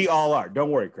 no, we all are.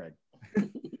 Don't worry, Craig.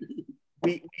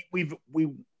 we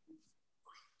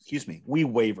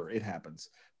waver. It happens.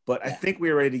 But I think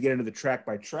we're ready to get into the track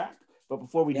by track. But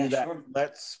before we do that,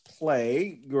 let's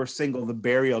play your single, The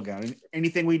Burial Gown.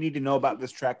 Anything we need to know about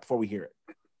this track before we hear it?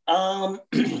 I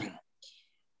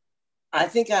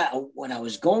think when I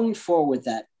was going for with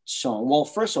that song, well,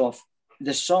 first off,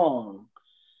 the song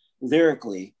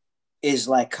lyrically is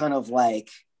like kind of like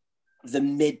the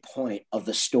midpoint of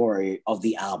the story of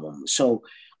the album. So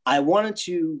I wanted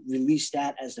to release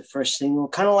that as the first single,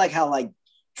 kind of like how like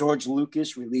George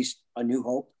Lucas released A New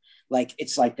Hope. Like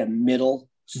it's like the middle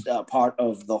part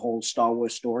of the whole Star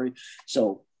Wars story.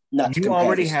 So not you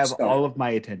already have all of my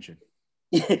attention.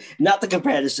 Not to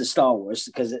compare this to Star Wars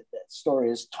because that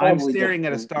story is totally I'm staring different.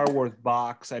 at a Star Wars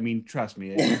box. I mean, trust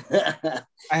me. I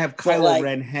have Kylo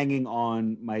Ren hanging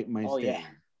on my stand. Yeah.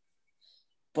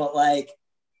 But like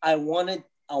I wanted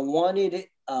it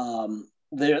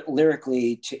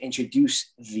lyrically to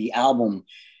introduce the album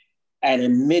at a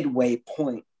midway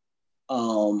point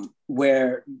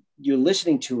where you're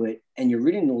listening to it and you're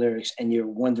reading the lyrics and you're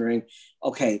wondering,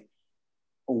 okay,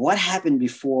 what happened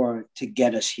before to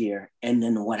get us here? And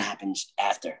then what happens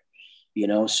after,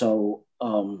 So,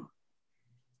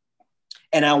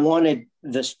 and I wanted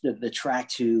the track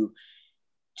to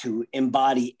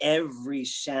embody every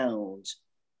sound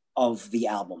of the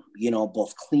album,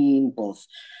 both clean, both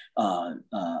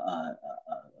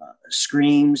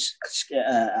screams,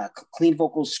 clean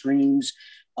vocals, screams,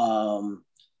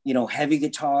 heavy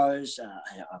guitars,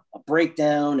 a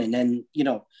breakdown, and then,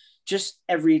 just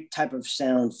every type of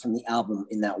sound from the album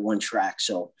in that one track.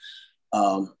 So,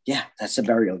 that's The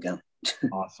Burial Gown.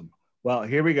 Awesome. Well,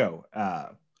 here we go.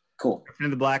 Cool.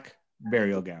 In the Black,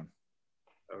 Burial Gown.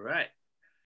 All right.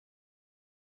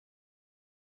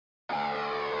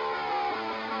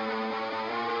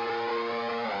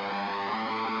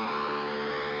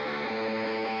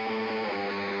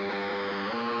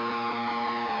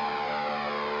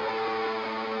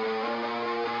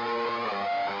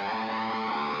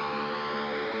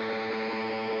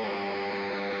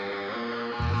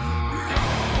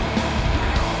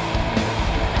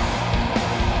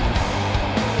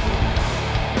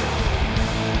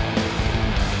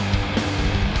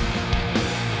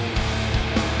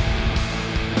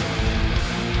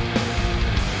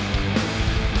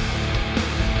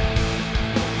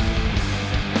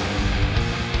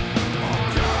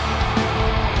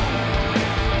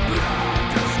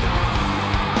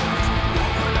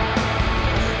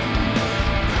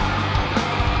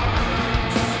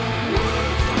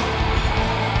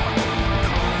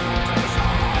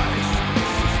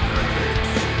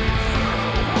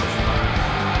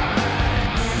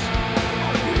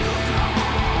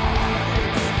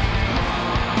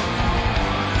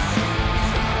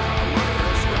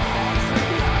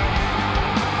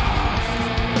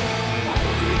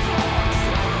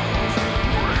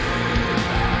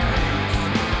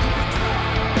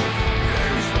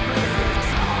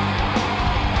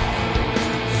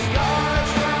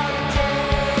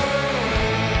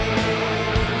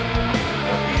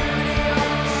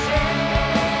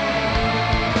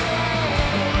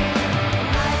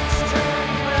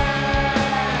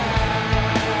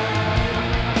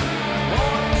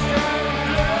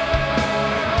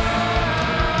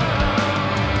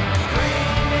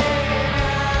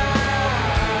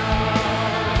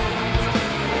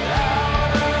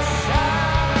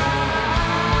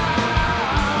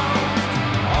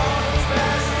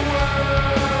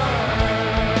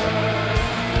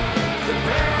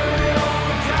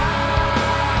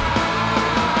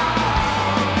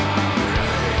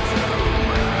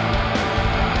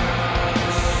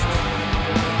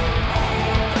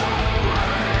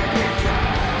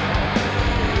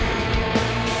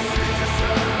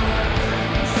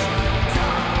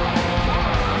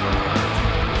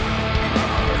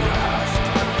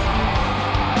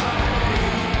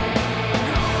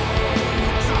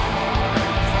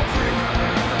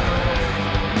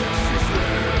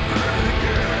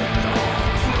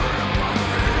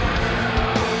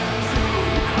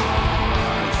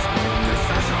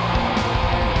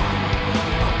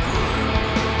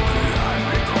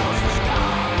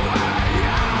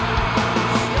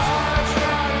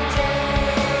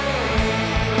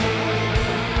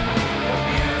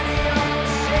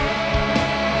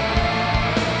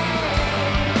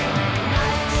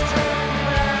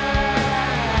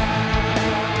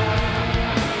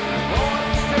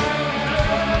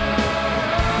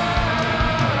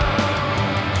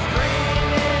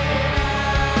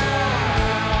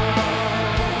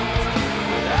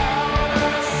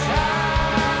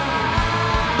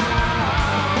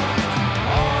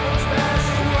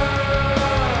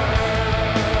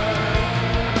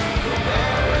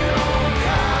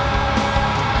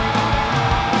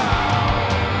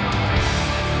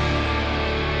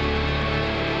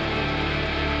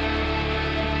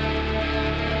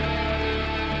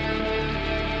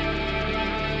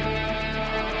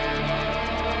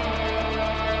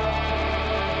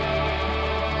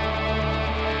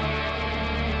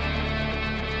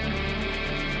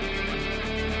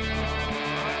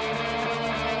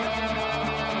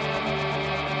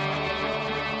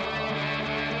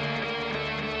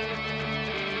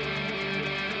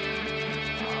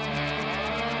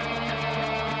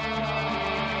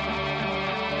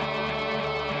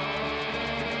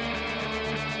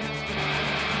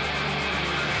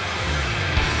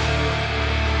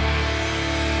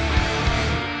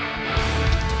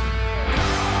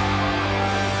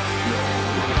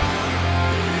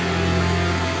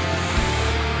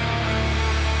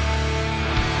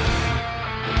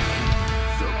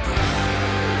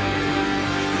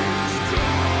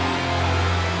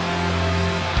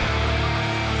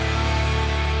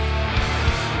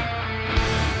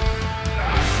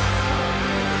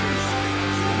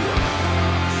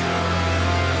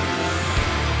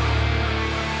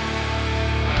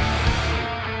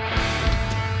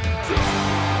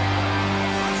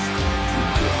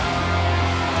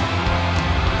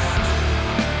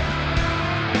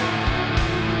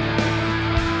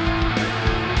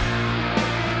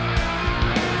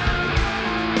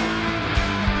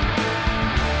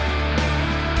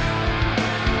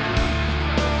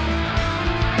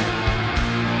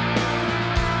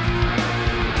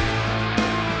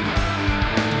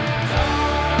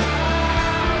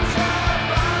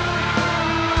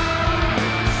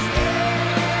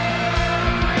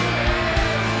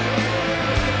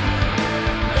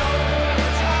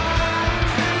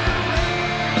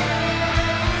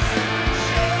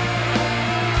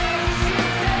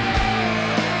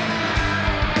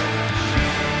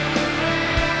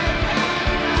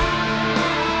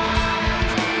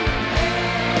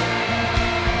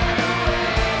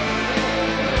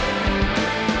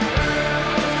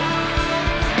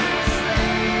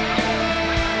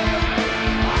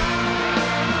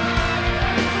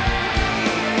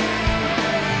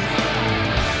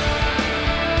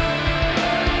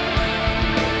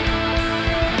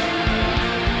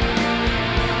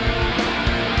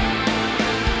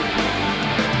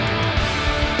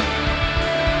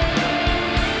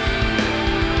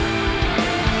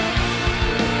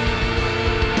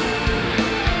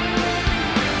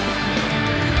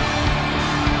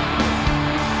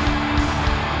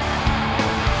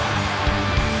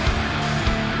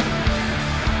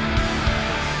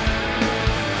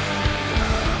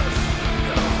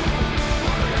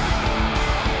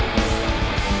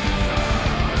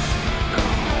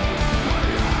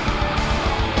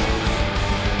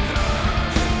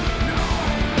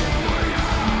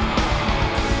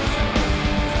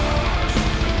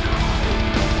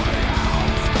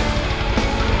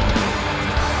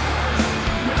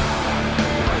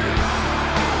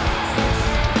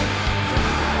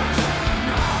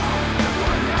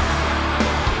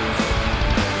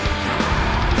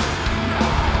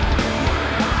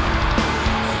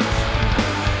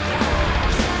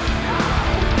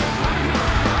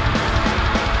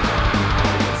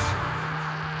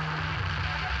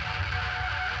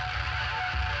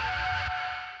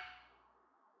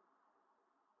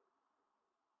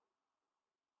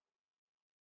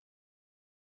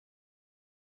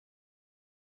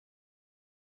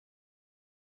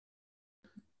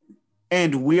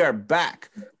 And we are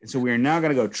back. And so we are now going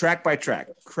to go track by track.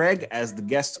 Craig, as the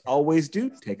guests always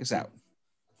do, take us out.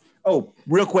 Oh,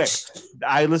 real quick.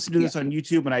 I listened to this on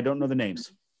YouTube and I don't know the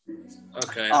names.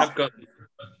 Okay, I've got...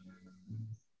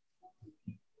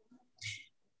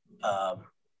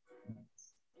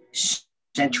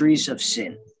 Centuries of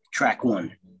Sin, track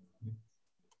 1.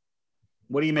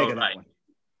 What do you make of that one?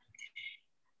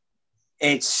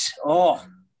 It's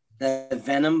the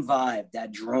Venom vibe,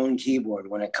 that drone keyboard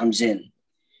when it comes in,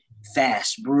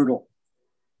 fast, brutal,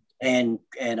 and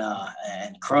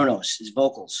Kronos, his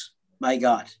vocals. My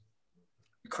God,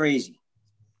 crazy.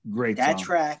 Great that song.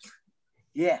 track,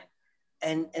 yeah,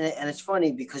 and it's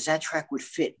funny because that track would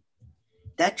fit.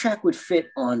 That track would fit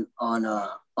on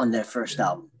their first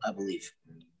album, I believe.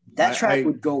 That track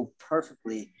would go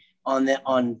perfectly on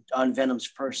Venom's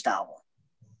first album.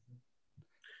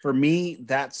 For me,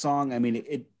 that song, I mean,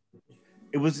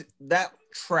 it was that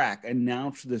track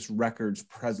announced this record's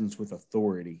presence with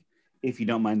authority, if you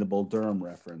don't mind the Bull Durham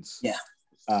reference. Yeah.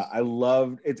 I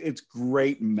loved it. It's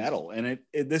great metal. And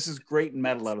this is great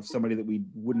metal out of somebody that we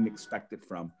wouldn't expect it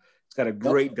from. It's got a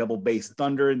great double bass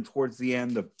thunder and towards the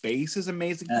end. The bass is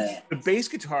amazing. The bass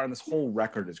guitar on this whole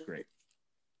record is great.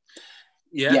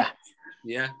 Yeah,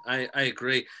 I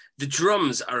agree. The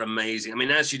drums are amazing. I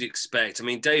mean, as you'd expect. I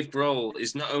mean, Dave Grohl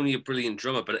is not only a brilliant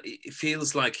drummer, but it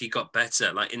feels like he got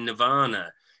better. Like in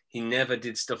Nirvana, he never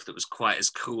did stuff that was quite as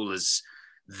cool as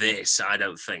this, I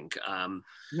don't think.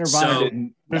 Nirvana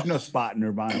didn't. There's no spot in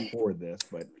Nirvana for this,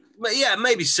 but yeah,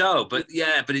 maybe so. But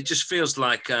it just feels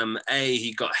like A,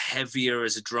 he got heavier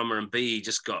as a drummer, and B, he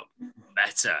just got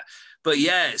better. But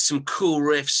yeah, some cool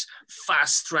riffs,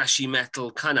 fast, thrashy metal,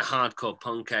 kind of hardcore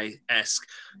punk-esque,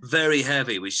 very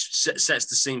heavy, which sets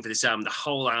the scene for this album. The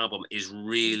whole album is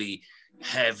really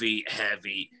heavy,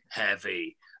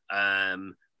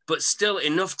 but still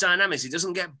enough dynamics. It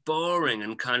doesn't get boring,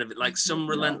 and kind of like some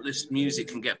relentless music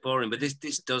can get boring, but this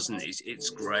doesn't.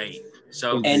 It's great.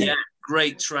 So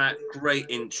great track, great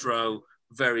intro,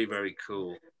 very, very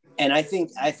cool. And I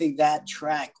think that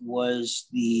track was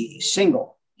the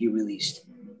single he released,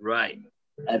 right?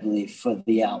 I believe, for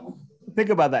the album. Think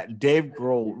about that. Dave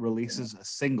Grohl releases a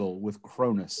single with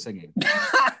Kronos singing.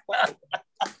 I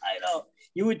know.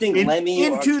 You would think Lemmy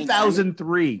in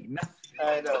 2003.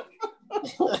 I know.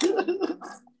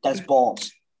 That's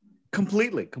balls.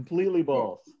 Completely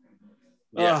balls.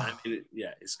 Yeah, I mean,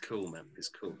 it's cool, man. It's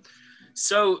cool.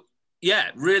 So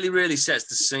yeah, really, really sets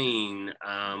the scene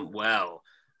well.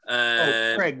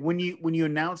 Craig, when you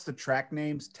announce the track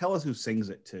names, tell us who sings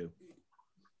it too.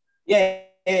 Yeah.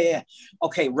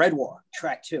 Okay, Red War,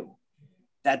 track 2.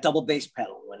 That double bass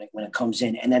pedal when it comes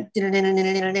in, and then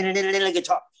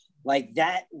guitar, like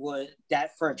that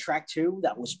for a track 2.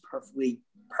 That was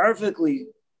perfectly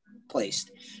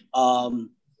placed. And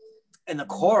the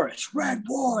chorus, Red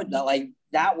War,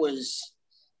 that was,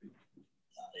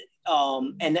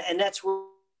 and that's what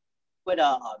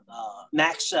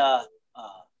Max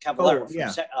Cavalera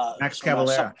Max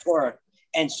Cavalera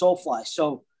and Soulfly.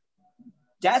 So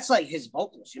that's like his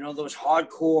vocals, those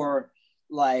hardcore,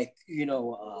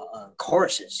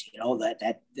 choruses,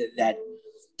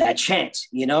 that chant,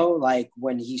 like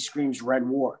when he screams Red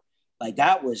War, like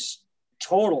that was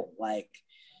total,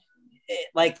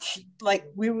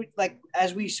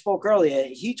 as we spoke earlier,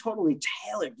 he totally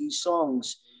tailored these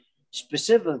songs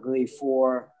specifically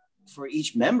for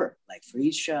each member, like for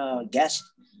each guest,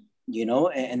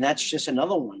 and that's just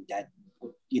another one that,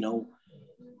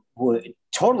 would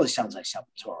totally sounds like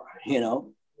Sepultura,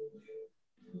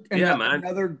 And man,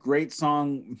 another great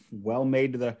song, well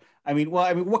made to the. I mean,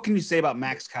 what can you say about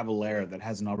Max Cavalera that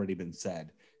hasn't already been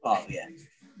said? Oh yeah,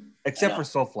 except for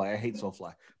Soulfly. I hate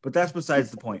Soulfly, but that's besides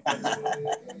the point.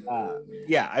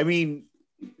 I mean,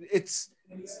 it's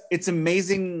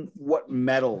amazing what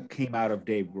metal came out of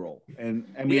Dave Grohl,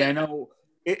 and I mean, I know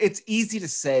it's easy to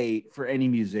say for any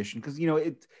musician because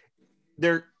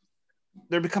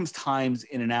there becomes times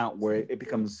in and out where it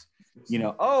becomes,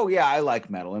 oh yeah, I like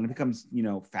metal, and it becomes,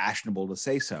 fashionable to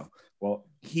say so. Well,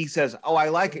 he says, oh, I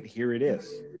like it. Here it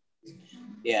is.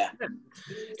 Yeah,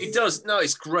 it does. No,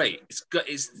 it's great.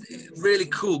 It's really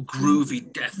cool,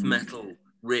 groovy death metal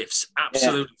riffs,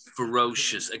 absolutely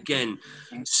ferocious. Again,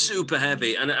 super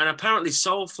heavy, and apparently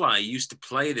Soulfly used to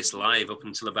play this live up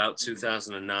until about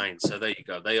 2009. So there you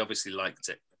go. They obviously liked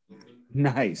it.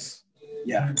 Nice.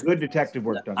 Yeah, good detective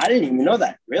work done. I didn't even know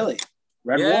that. Really,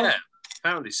 Red War?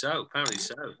 Apparently so.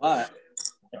 All right.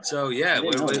 So yeah,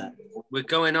 we're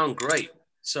going on great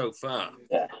so far.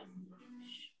 Yeah.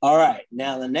 All right,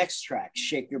 now the next track,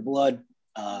 "Shake Your Blood,"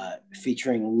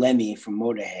 featuring Lemmy from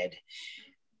Motorhead.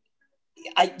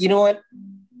 You know what?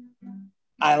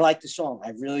 I like the song.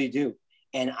 I really do.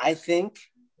 And I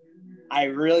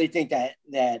really think that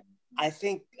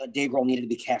Dave Grohl needed to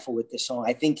be careful with this song.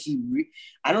 I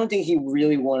don't think he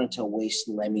really wanted to waste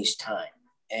Lemmy's time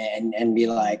and be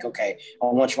like, okay, I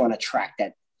want you on a track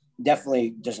that definitely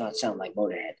does not sound like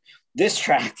Motorhead. This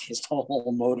track is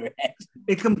total Motorhead.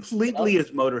 It completely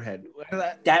is Motorhead.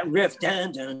 That riff,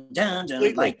 dun dun dun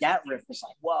dun, like that riff is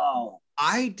like, whoa.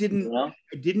 I didn't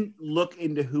look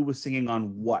into who was singing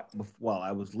on what while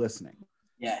I was listening.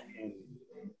 Yeah. And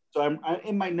so I'm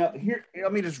in my note here.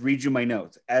 Let me just read you my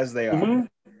notes as they are. Mhm.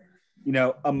 You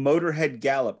know, a Motorhead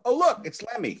gallop. Oh, look, it's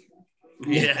Lemmy.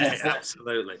 Yeah,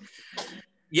 absolutely.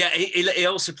 Yeah, he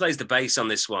also plays the bass on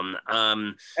this one,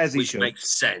 As he which should.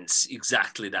 makes sense.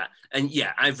 Exactly that. And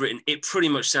yeah, I've written it pretty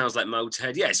much sounds like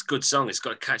Motorhead. Yeah, it's a good song. It's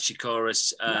got a catchy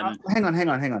chorus. Hang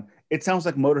on. It sounds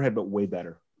like Motorhead, but way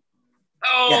better.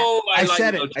 Oh, yeah, I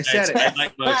said it. I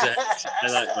like Motorhead. I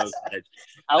like Motorhead.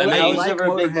 I was like never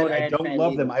a big Motorhead. Motorhead I don't fan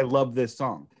love either. them. I love this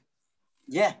song.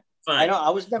 Yeah. Fine. I know. I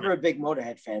was never a big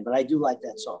Motorhead fan, but I do like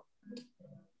that song.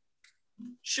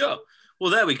 Sure. Well,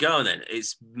 there we go then.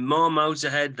 It's more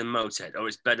Motorhead than Motorhead, or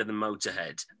it's better than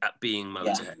Motorhead at being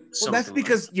Motorhead. Well, that's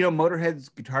because, Motorhead's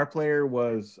guitar player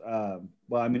was, of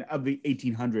the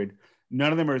 1800,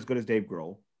 none of them are as good as Dave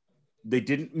Grohl.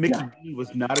 Mickey D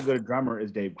was not as good a drummer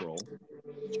as Dave Grohl.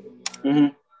 Mm-hmm.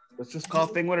 Let's just call a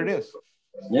thing what it is.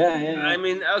 Yeah. I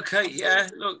mean, okay, yeah,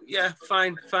 look, yeah,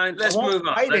 fine. Let's move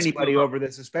on. Fight anybody over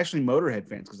this, especially Motorhead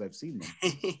fans, because I've seen them.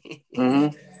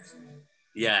 Mm-hmm.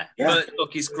 Yeah, but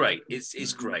look, it's great.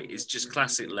 It's great. It's just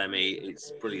classic Lemmy.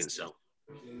 It's a brilliant song.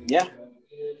 Yeah.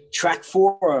 Track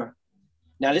 4.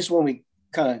 Now this one we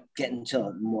kind of get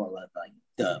into more like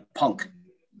the punk.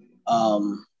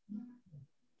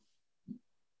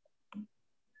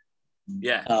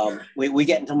 We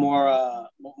get into more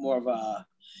of a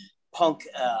punk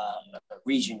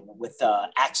region with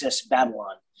Access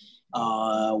Babylon,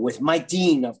 with Mike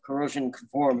Dean of Corrosion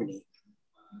Conformity.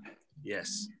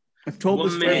 Yes. I've told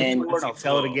this story before, and I'll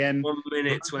tell it again. 1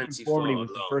 minute 24. Was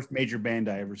the first major band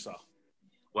I ever saw.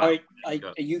 Wow. Are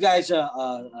you guys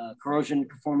Corrosion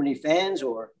Conformity fans,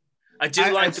 or? I do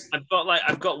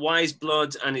I've got Wise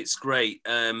Blood and it's great,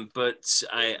 but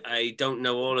I don't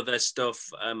know all of their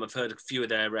stuff. I've heard a few of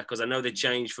their records. I know they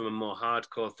changed from a more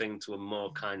hardcore thing to a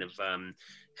more kind of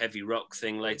heavy rock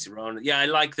thing later on. Yeah, I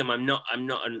like them. I'm not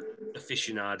an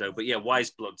aficionado, but yeah, Wise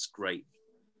Blood's great.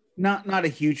 Not a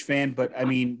huge fan, but I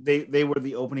mean they were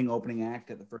the opening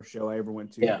act at the first show I ever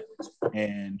went to. Yeah.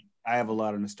 And I have a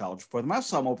lot of nostalgia for them. I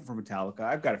saw them open for Metallica.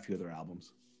 I've got a few of their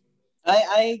albums.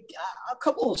 I a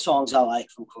couple of songs I like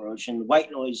from Corrosion.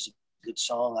 White Noise is a good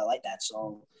song. I like that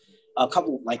song. A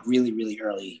couple like really, really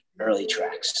early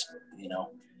tracks,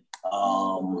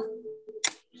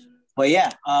 But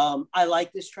yeah, I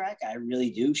like this track. I really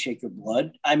do. Shake Your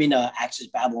Blood. I mean, Access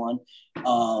Babylon. That's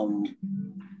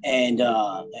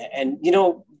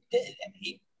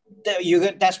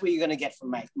what you're gonna get from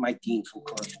Mike Dean from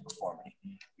Corrosion Conformity.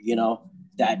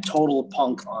 That total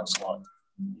punk onslaught.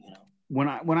 When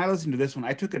I listened to this one,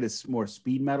 I took it as more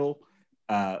speed metal.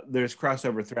 There's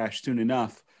crossover thrash soon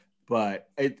enough, but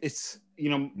it's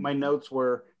my notes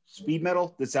were speed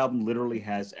metal. This album literally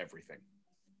has everything.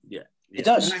 Yeah. It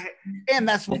does, and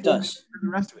that's what it does. The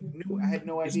rest of it, I had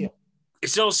no idea.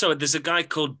 It's also, there's a guy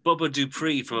called Bubba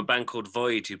Dupree from a band called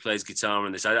Void who plays guitar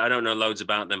on this. I don't know loads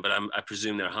about them, but I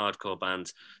presume they're a hardcore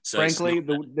band. So frankly,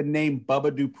 the name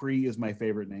Bubba Dupree is my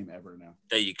favorite name ever now.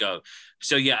 There you go.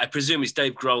 So yeah, I presume it's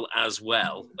Dave Grohl as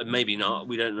well. Maybe not.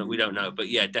 We don't know. But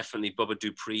yeah, definitely Bubba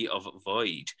Dupree of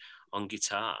Void on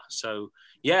guitar. So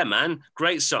yeah, man,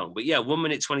 great song. But yeah, 1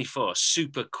 minute 24,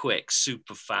 super quick,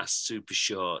 super fast, super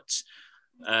short.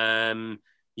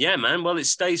 Yeah, man. Well, it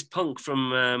stays punk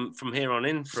from here on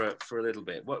in for a little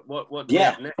bit. What do we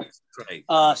have next? Great.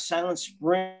 Silent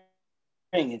Spring.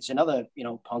 It's another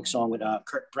punk song with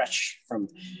Kurt Brecht from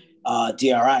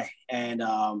DRI, and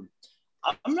I'm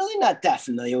really not that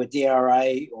familiar with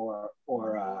DRI or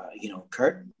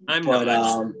Kurt.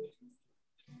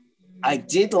 I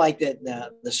did like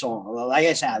the song. Like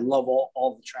I said, I love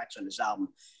all the tracks on this album,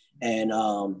 and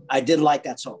I did like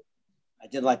that song. I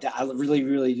did like that. I really,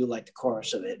 really do like the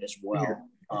chorus of it as well.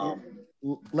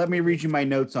 Let me read you my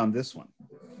notes on this one.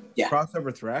 Yeah.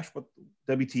 Crossover thrash, what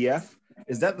WTF?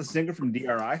 Is that the singer from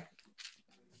DRI?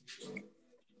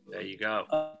 There you go.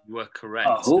 You were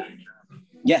correct. Who?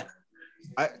 Yeah.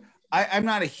 I'm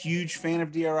not a huge fan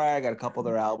of DRI. I got a couple of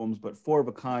their albums, but Four of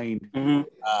a Kind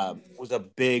was a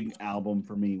big album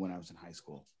for me when I was in high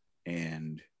school.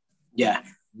 And yeah,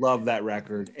 love that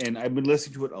record. And I've been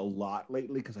listening to it a lot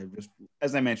lately because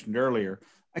as I mentioned earlier,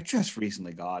 I just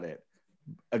recently got it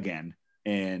again.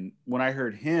 And when I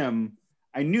heard him,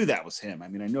 I knew that was him. I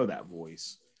mean, I know that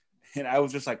voice. And I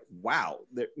was just like, wow.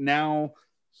 Now,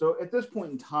 so at this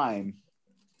point in time,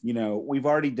 you know, we've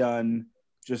already done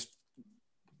just,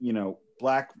 you know,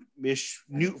 black-ish,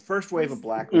 new first wave of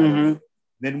black metal. Mm-hmm.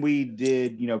 Then we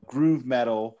did, you know, groove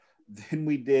metal. Then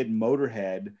we did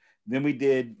Motorhead. Then we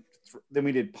did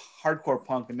hardcore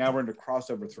punk, and now we're into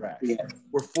crossover thrash. Yeah.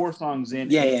 We're 4 songs in.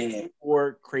 Yeah.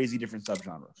 4 crazy different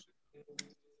subgenres.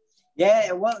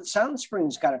 Yeah, well, Silent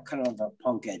Spring's got a kind of a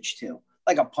punk edge too,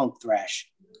 like a punk thrash.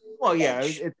 Well, yeah,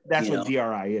 edge, that's what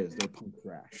DRI is. They're punk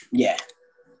thrash. Yeah.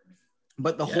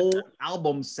 But the whole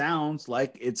album sounds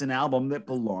like it's an album that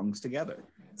belongs together.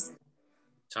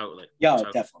 Totally. Yeah,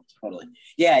 totally. definitely. Totally.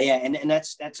 Yeah. And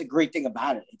that's a great thing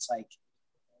about it. It's like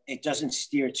it doesn't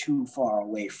steer too far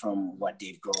away from what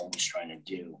Dave Grohl was trying to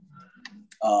do.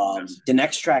 The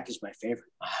next track is my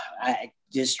favorite.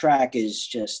 This track is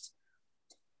just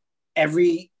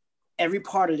every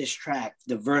part of this track,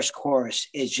 the verse chorus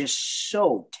is just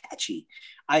so catchy.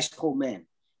 Ice Cold Man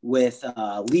with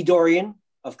Lee Dorian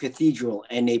of Cathedral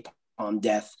and Napalm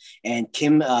Death and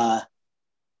Kim Bale.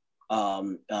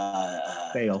 From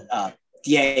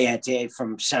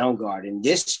Soundgarden.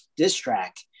 This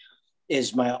track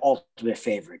is my ultimate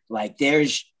favorite. Like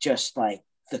there's just like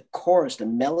the chorus, the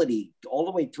melody all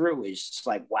the way through is just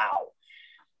like wow.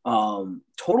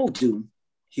 Total doom,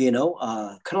 you know,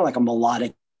 kind of like a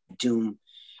melodic doom,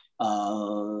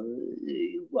 a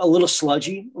little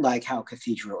sludgy like how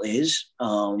Cathedral is,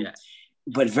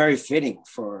 but very fitting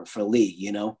for Lee,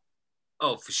 you know.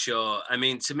 Oh, for sure. I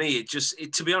mean, to me,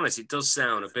 to be honest, it does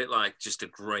sound a bit like just a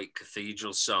great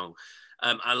Cathedral song.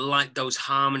 I like those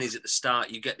harmonies at the start.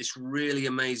 You get this really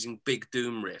amazing big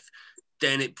doom riff.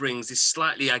 Then it brings this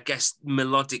slightly, I guess,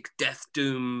 melodic death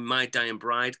doom, My Dying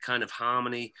Bride kind of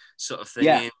harmony sort of thing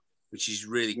in, which is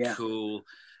really cool.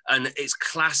 And it's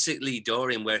classically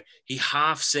Dorian, where he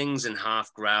half sings and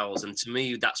half growls. And to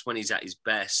me, that's when he's at his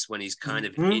best, when he's kind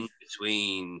of in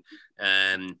between.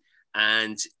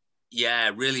 And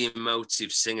yeah, really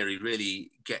emotive singer. He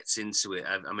really gets into it.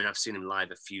 I mean, I've seen him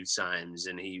live a few times,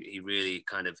 and he really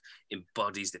kind of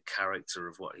embodies the character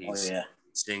of what he's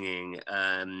singing.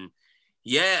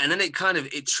 Yeah, and then it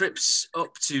trips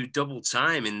up to Double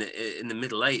Time in the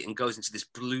middle 8 and goes into this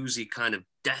bluesy kind of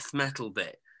death metal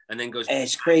bit, and then goes.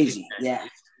 It's crazy,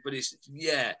 but it's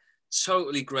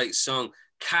totally great song,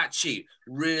 catchy,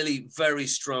 really very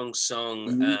strong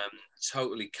song,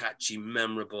 totally catchy,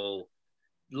 memorable.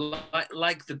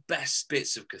 Like the best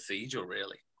bits of Cathedral,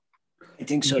 really. I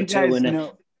think so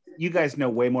too. You guys know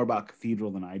way more about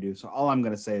Cathedral than I do, so all I'm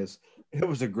going to say is it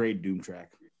was a great doom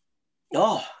track.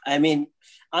 Oh, I mean,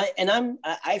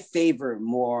 I favor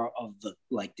more of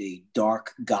the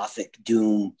dark gothic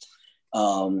doom,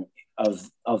 of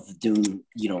doom,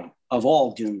 you know, of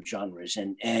all doom genres,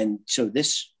 and so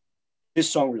this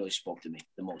song really spoke to me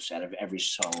the most out of every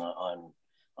song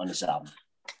on this album.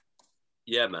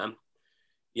 Yeah, man.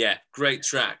 Yeah, great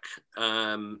track.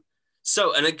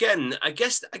 So, and again,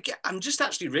 I'm just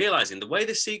actually realizing the way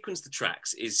they sequence the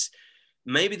tracks is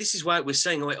maybe this is why we're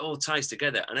saying, oh, it all ties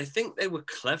together. And I think they were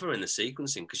clever in the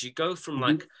sequencing, because you go from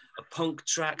like a punk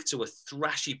track to a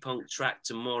thrashy punk track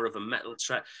to more of a metal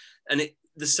track. And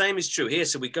the same is true here.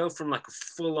 So we go from like a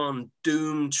full-on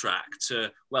doom track to,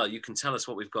 well, you can tell us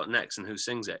what we've got next and who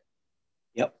sings it.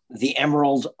 Yep. The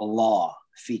Emerald Law,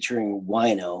 featuring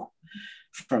Wino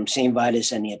from St.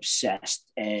 Vitus and the Obsessed.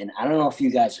 And I don't know if you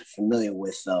guys are familiar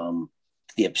with the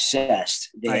Obsessed.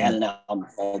 They had an album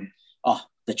called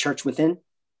The Church Within.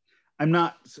 I'm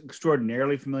not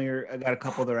extraordinarily familiar. I got a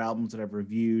couple of their albums that I've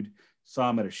reviewed. Saw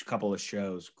them at a couple of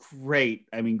shows. Great.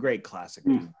 I mean, great classic.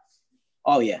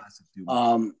 Oh, yeah.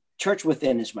 Church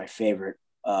Within is my favorite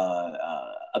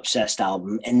Obsessed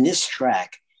album. And this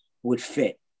track would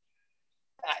fit.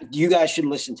 You guys should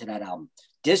listen to that album.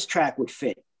 This track would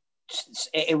fit.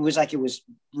 It was like it was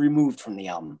removed from the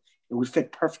album. It would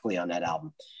fit perfectly on that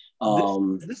album.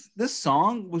 This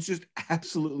song was just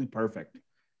absolutely perfect.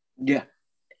 Yeah.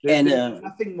 There's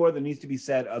nothing more that needs to be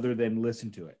said other than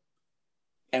listen to it.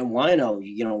 And Wino,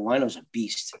 you know, Wino's a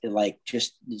beast. Like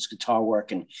just his guitar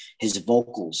work and his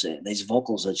vocals. His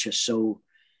vocals are just so,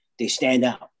 they stand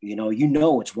out. You know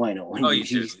it's Wino when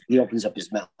he opens up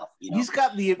his mouth. You know? He's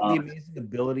got the amazing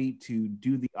ability to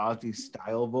do the Ozzy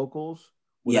style vocals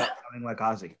without sounding like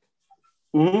Ozzy.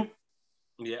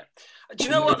 Mm-hmm. Yeah. Do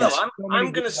you know what though?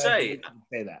 I'm going to say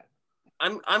that.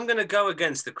 I'm going to go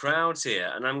against the crowds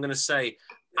here, and I'm going to say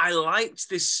I liked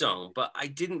this song, but I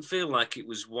didn't feel like it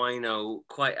was Wino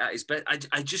quite at his best.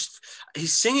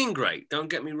 He's singing great. Don't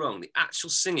get me wrong. The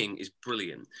actual singing is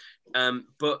brilliant,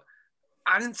 but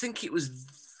I didn't think it was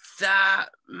that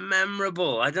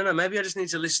memorable. I don't know. Maybe I just need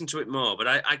to listen to it more. But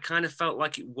I kind of felt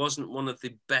like it wasn't one of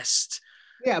the best.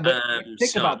 Yeah, but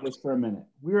think songs. about this for a minute.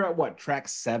 We were at what, track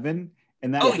 7?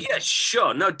 And that yeah,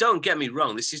 sure. No, don't get me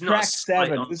wrong. This is not track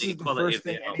 7. This is the quality first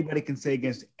thing anybody can say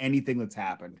against anything that's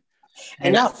happened.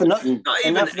 And not for nothing. Not and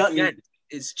even not for nothing. again.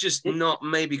 It's just not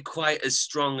maybe quite as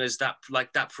strong as that.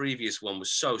 Like that previous one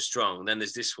was so strong. Then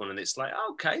there's this one, and it's like,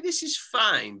 okay, this is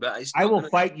fine, but it's I will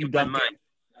fight you, Duncan.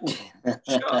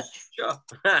 Sure.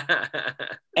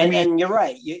 And you're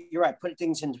right. You're right. Put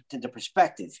things into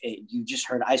perspective. You just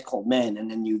heard Ice Cold Men, and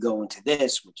then you go into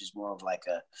this, which is more of like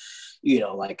a,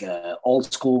 like a old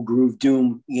school groove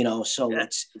doom. So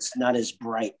it's not as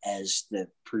bright as the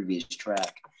previous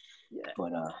track. Yeah.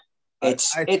 But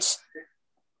it's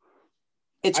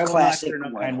classic. I will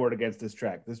not kind word against this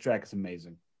track. This track is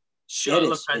amazing. Sure,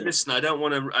 look, listen, I don't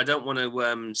want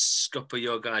to scupper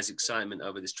your guys' excitement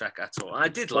over this track at all. I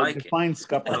did like it. Define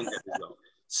scupper.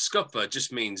 Scupper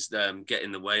just means get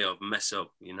in the way of, mess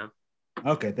up,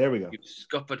 Okay, there we go. You've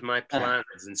scuppered my plans,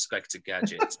 Inspector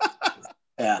Gadget.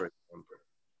 Yeah.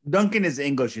 Duncan is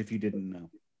English, if you didn't know.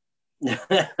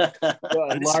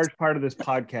 A large part of this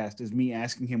podcast is me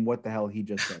asking him what the hell he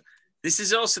just said. This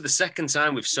is also the second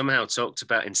time we've somehow talked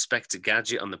about Inspector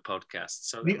Gadget on the podcast.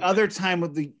 So the other time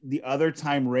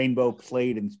Rainbow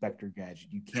played Inspector Gadget.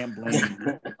 You can't blame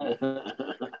him.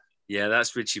 Yeah,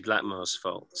 that's Richie Blackmore's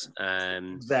fault.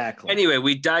 Exactly. Anyway,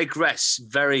 we digress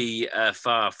very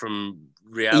far from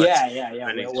reality.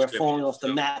 Yeah. We're falling off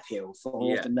the map here.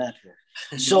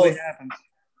 So,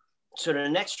 so the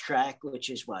next track, which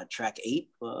is track 8,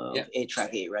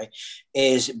 track 8, right,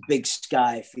 is Big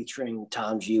Sky featuring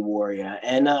Tom G. Warrior.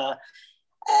 And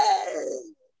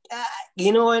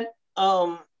you know what?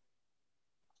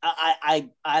 I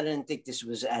didn't think this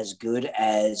was as good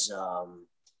as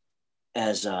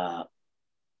because I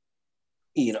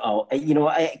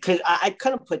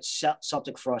kind of put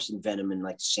Celtic Frost and Venom in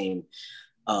like the same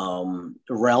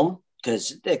realm,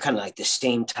 because they're kind of like the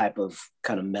same type of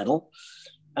kind of metal.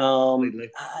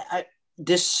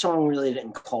 This song really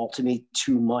didn't call to me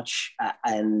too much,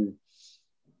 and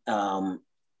I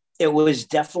believe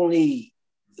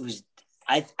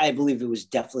it was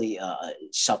definitely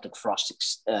Celtic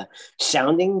Frost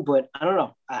sounding, but I don't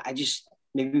know. I just,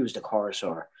 maybe it was the chorus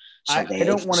or something. I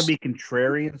don't want to be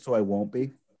contrarian, so I won't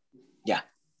be. Yeah.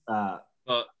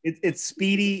 It's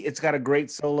speedy. It's got a great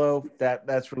solo.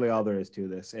 That's really all there is to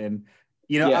this. And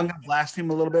I'm going to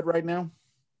blaspheme a little bit right now.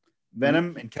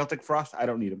 Venom and Celtic Frost, I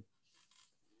don't need them.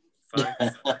 Fine.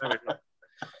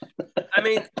 I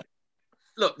mean,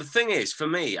 look, the thing is, for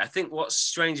me, I think what's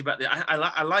strange about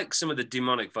I like some of the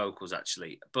demonic vocals,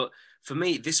 actually, but for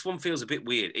me, this one feels a bit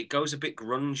weird. It goes a bit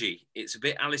grungy. It's a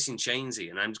bit Alice in Chainsy,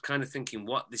 and I'm kind of thinking,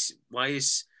 why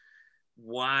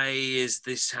is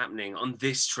this happening on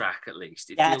this track, at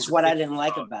least? That's what I didn't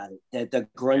like about it, the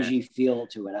grungy feel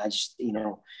to it. I just, I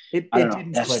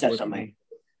don't know. That's something.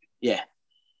 Yeah.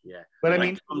 Yeah, but I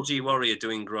mean, Tom G. Warrior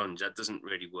doing grunge, that doesn't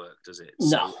really work, does it?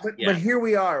 No, but here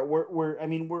we are.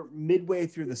 We're midway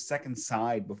through the second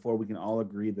side before we can all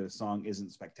agree that a song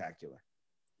isn't spectacular.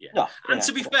 Yeah, no, and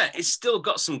to be fair, it's still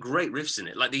got some great riffs in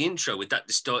it, like the intro with that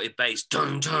distorted bass,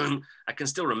 dun dun. I can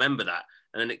still remember that,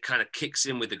 and then it kind of kicks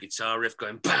in with the guitar riff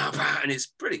going bow bow, and it's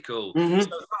pretty cool. So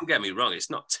don't get me wrong,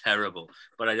 it's not terrible,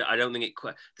 but I don't think it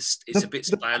quite. It's a bit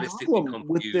stylistically confused.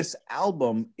 With this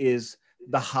album is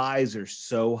the highs are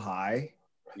so high,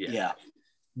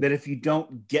 that if you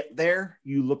don't get there,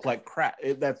 you look like crap.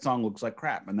 That song looks like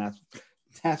crap, and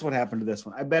that's what happened to this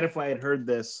one. I bet if I had heard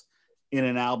this in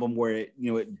an album where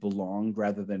it belonged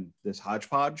rather than this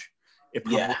hodgepodge, it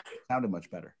probably sounded much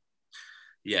better.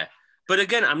 Yeah. But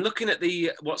again, I'm looking at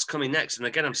what's coming next, and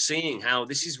again, I'm seeing how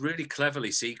this is really cleverly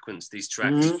sequenced, these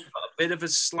tracks. Got a bit of a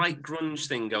slight grunge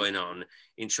thing going on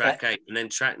in track 8, and then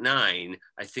track 9,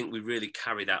 I think we really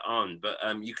carry that on. But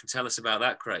you can tell us about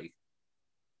that, Craig.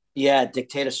 Yeah,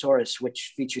 Dictatosaurus,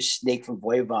 which features Snake from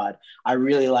Voivod. I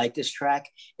really like this track.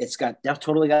 It's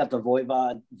totally got the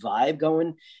Voivod vibe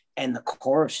going, and the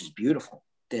chorus is beautiful.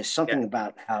 There's something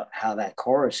about how that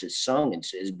chorus is sung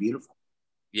is beautiful.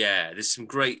 Yeah, there's some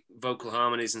great vocal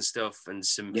harmonies and stuff, and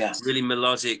some really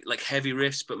melodic, like heavy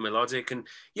riffs, but melodic. And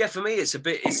for me, it's a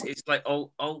bit, it's like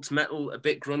alt metal, a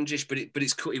bit grungish, but it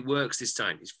works this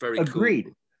time. It's very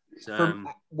agreed. Cool.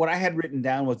 What I had written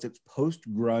down was it's post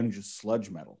grunge sludge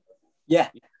metal. Yeah.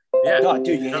 No,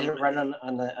 dude, you hit it right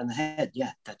on the head.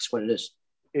 Yeah, that's what it is.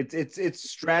 It's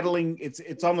straddling.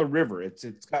 It's on the river. It's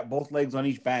got both legs on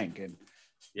each bank, and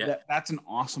that's an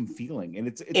awesome feeling. And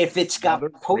if it's got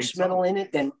post metal in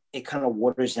it, then it kind of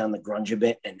waters down the grunge a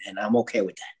bit, and I'm okay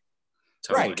with that.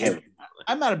 Totally. Right. And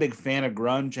I'm not a big fan of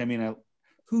grunge. I mean,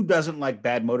 who doesn't like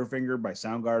Bad Motorfinger by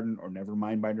Soundgarden or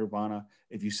Nevermind by Nirvana?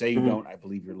 If you say you don't, I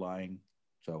believe you're lying.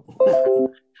 So,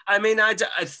 I mean, I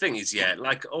think it's,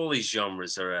 like all these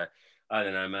genres are, I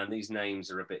don't know, man, these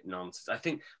names are a bit nonsense. I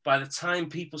think by the time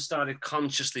people started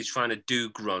consciously trying to do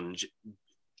grunge,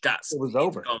 it was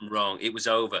over. Gone wrong. It was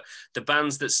over. The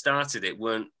bands that started it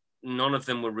none of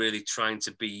them were really trying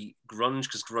to be grunge,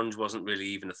 because grunge wasn't really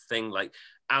even a thing. Like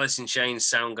Alice in Chains,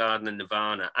 Soundgarden, and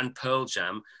Nirvana, and Pearl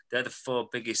Jam, they're the 4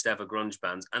 biggest ever grunge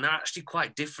bands, and they're actually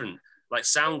quite different. Like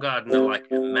Soundgarden are like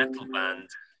a metal band,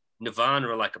 Nirvana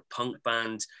are like a punk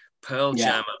band, Pearl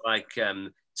Jam are like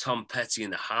Tom Petty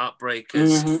and the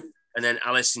Heartbreakers, and then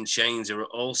Alice in Chains are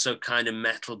also kind of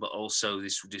metal, but also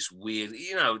this weird,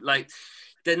 like,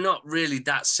 they're not really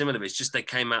that similar. It's just they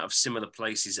came out of similar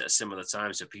places at a similar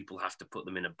time, so people have to put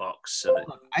them in a box. So that,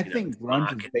 I think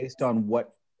grunge is based on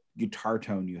what guitar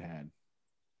tone you had.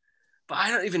 But I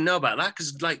don't even know about that,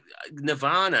 because like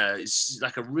Nirvana is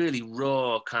like a really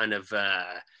raw kind of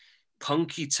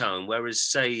punky tone, whereas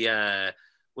say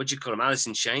what do you call them, Alice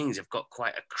in Chains have got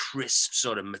quite a crisp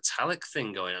sort of metallic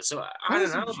thing going on. So I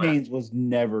don't know. Alice in Chains was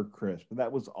never crisp, but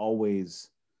that was always.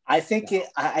 I think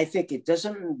it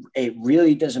doesn't. It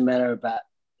really doesn't matter about.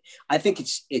 I think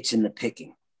it's in the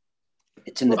picking.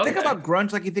 It's in the. Think about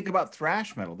grunge like you think about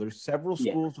thrash metal. There's several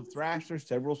schools of thrash. There's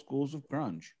several schools of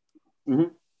grunge.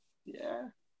 Mm-hmm. Yeah,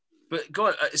 but go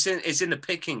on. It's in the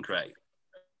picking, Craig.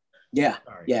 Yeah.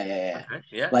 Sorry. Yeah. Okay.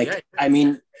 Yeah. Like I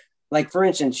mean, like for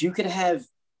instance, you could have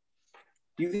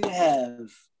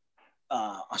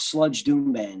a sludge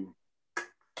doom band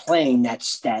playing that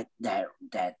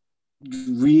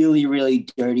really, really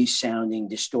dirty sounding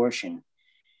distortion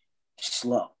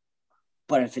slow.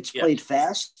 But if it's played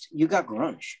fast, you got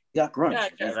grunge. You got grunge.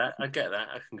 Yeah, I get that.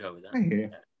 I can go with that. I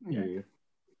hear you.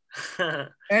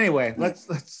 Anyway,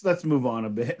 let's move on a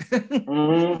bit.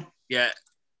 Mm-hmm. Yeah.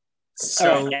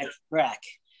 So next track.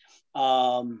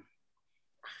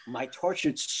 My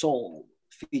Tortured Soul,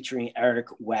 featuring Eric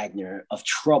Wagner of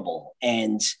Trouble,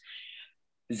 and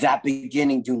that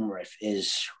beginning doom riff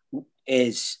is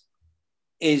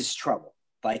Trouble.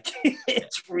 Like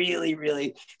it's really,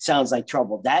 really sounds like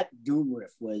Trouble. That doom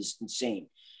riff was insane.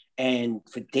 And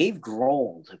for Dave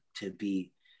Grohl to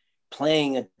be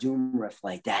playing a doom riff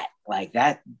like that,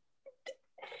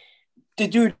 the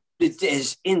dude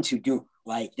is into doom.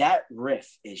 Like that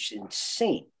riff is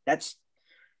insane. That's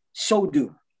so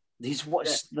doom. He's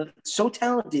so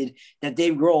talented that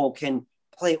Dave Grohl can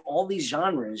play all these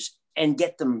genres and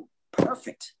get them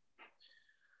perfect.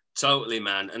 Totally,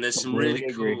 man. And there's some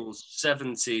really cool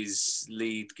 70s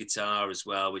lead guitar as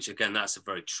well, which again, that's a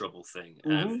very Trouble thing.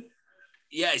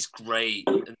 Yeah, it's great.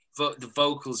 The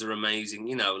vocals are amazing,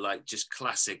 like just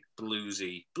classic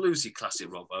bluesy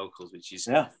classic rock vocals, which is,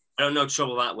 I don't know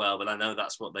Trouble that well, but I know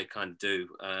that's what they kind of do.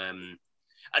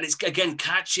 And it's, again,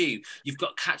 catchy. You've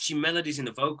got catchy melodies in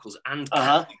the vocals and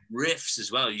catchy riffs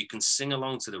as well. You can sing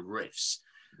along to the riffs.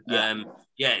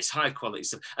 It's high quality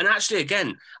stuff. And actually,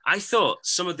 again, I thought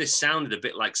some of this sounded a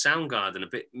bit like Soundgarden, a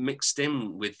bit mixed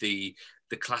in with the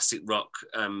classic rock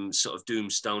sort of doom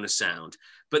stoner sound.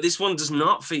 But this one does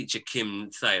not feature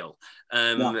Kim Thale,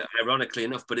 ironically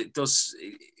enough, but it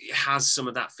has some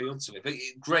of that feel to it. But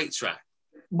great track.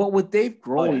 But with Dave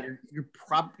Grohl,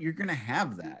 you're going to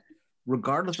have that,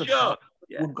 regardless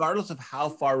of how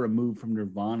far removed from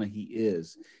Nirvana he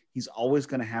is. He's always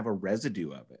going to have a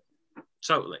residue of it.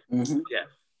 Totally. Mm-hmm. Yeah,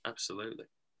 absolutely.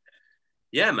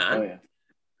 Yeah, man.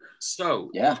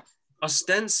 So,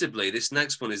 ostensibly, this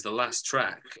next one is the last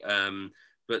track.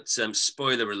 But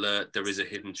spoiler alert, there is a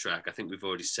hidden track. I think we've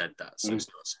already said that, so it's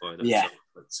not a spoiler. Yeah.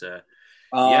 But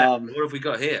what have we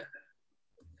got here?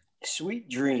 Sweet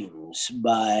Dreams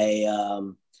by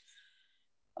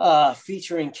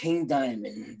featuring King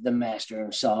Diamond, the master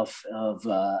himself of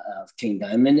King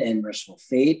Diamond and Merciful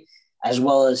Fate, as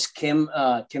well as Kim.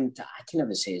 I can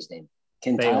never say his name.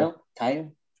 Kim Thale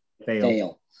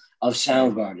of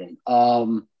Soundgarden.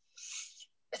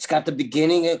 It's got the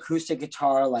beginning acoustic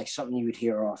guitar, like something you would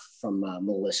hear off from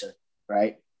Melissa,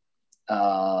 right?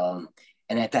 And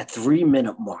at that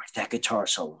 3-minute mark, that guitar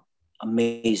solo,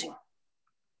 amazing.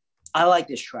 I like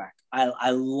this track. I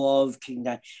love King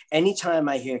Diamond. Anytime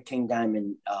I hear King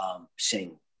Diamond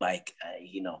sing,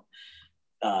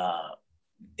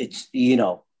 it's,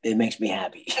 it makes me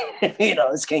happy.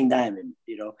 It's King Diamond,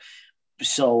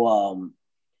 So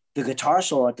the guitar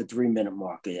solo at the 3-minute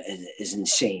mark is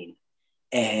insane.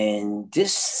 And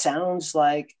this sounds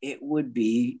like it would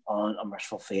be on a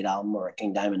Merciful Fate album or a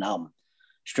King Diamond album,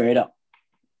 straight up.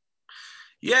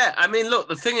 Yeah, I mean, look,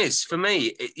 the thing is, for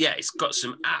me, it's got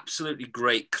some absolutely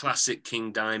great classic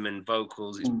King Diamond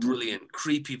vocals. It's brilliant,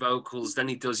 creepy vocals. Then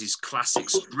he does his classic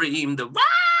scream, the wah!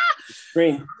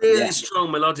 Scream. Really strong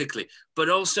melodically. But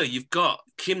also, you've got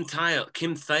Kim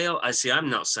Thale. I see,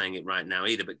 I'm not saying it right now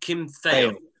either, but Kim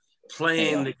Thale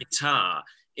playing the guitar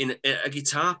in a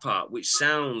guitar part, which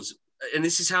sounds, and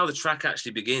this is how the track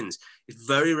actually begins. It's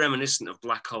very reminiscent of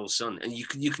Black Hole Sun, and you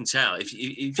can tell if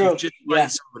you just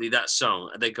played somebody that song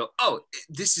and they go, "Oh,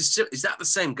 this is that the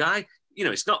same guy?" You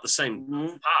know, it's not the same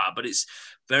part, but it's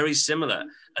very similar,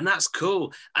 and that's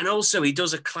cool. And also, he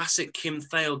does a classic Kim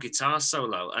Thale guitar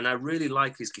solo, and I really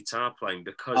like his guitar playing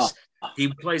because he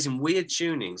plays in weird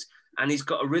tunings, and he's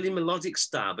got a really melodic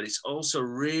style, but it's also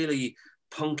really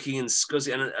punky and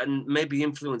scuzzy, and maybe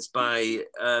influenced by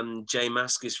Jay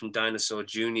Mascis from Dinosaur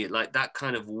Jr., like that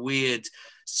kind of weird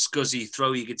scuzzy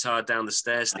throw your guitar down the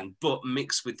stairs thing, but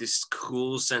mixed with this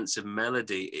cool sense of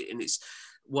melody. And it's,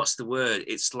 what's the word,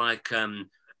 it's like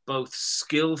both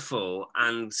skillful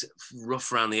and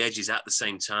rough around the edges at the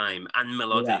same time, and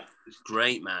melodic. It's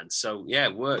great, man. So yeah,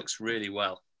 it works really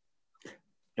well.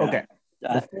 Okay,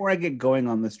 before I get going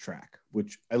on this track,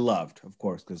 which I loved, of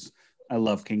course, because I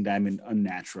love King Diamond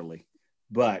unnaturally,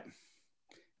 but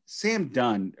Sam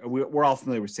Dunn, we're all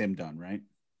familiar with Sam Dunn, right?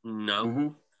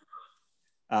 No.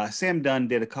 Sam Dunn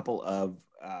did a couple of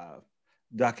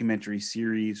documentary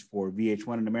series for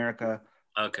VH1 in America.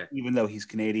 Okay. Even though he's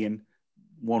Canadian,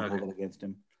 won't hold it against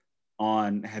him,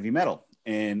 on heavy metal.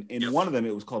 And in one of them,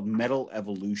 it was called Metal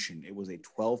Evolution. It was a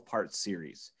 12-part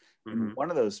series. And one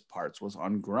of those parts was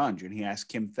on grunge. And he asked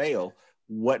Kim Thale,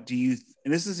 what do you,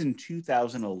 and this is in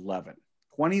 2011,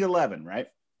 right?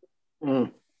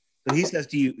 So he says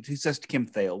to Kim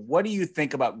Thale, what do you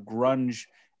think about grunge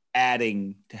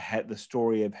adding to the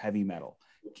story of heavy metal?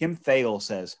 Kim Thale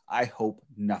says, I hope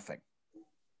nothing.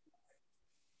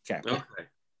 Okay.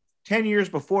 10 years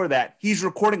before that, he's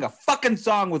recording a fucking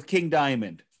song with King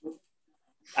Diamond.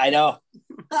 I know.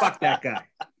 Fuck that guy.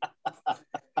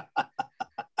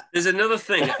 There's another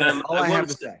thing. All I have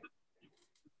to say.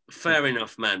 Fair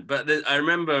enough, man. But I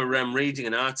remember reading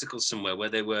an article somewhere where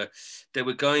they were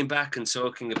going back and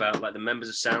talking about like the members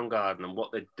of Soundgarden and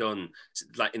what they'd done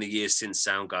like in the years since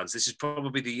Soundgarden. This is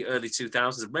probably the early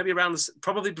 2000s, maybe around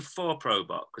probably before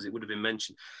Probot, because it would have been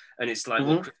mentioned. And it's like,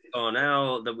 well, Chris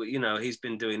Cornell, you know, he's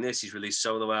been doing this. He's released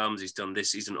solo albums. He's done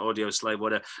this. He's an audio slave,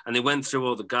 whatever. And they went through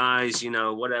all the guys, you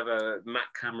know, whatever,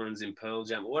 Matt Cameron's in Pearl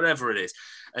Jam, whatever it is.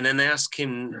 And then they asked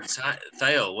him,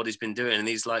 Thale, what he's been doing. And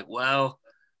he's like, well,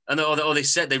 and or they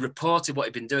said, they reported what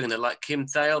he'd been doing. And they're like, Kim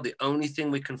Thale, the only thing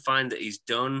we can find that he's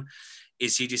done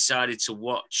is he decided to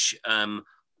watch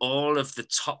all of the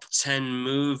top 10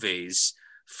 movies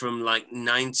from like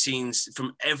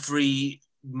from every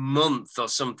month or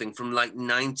something from like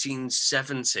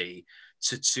 1970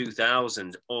 to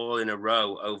 2000, all in a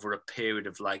row over a period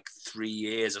of like 3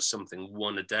 years or something,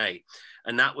 one a day.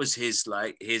 And that was his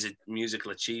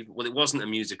musical achievement. Well, it wasn't a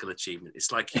musical achievement.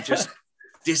 It's like he just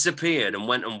disappeared and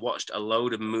went and watched a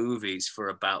load of movies for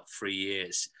about 3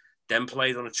 years, then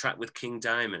played on a track with King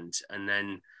Diamond, and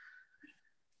then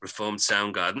reformed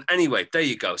Soundgarden. Anyway, there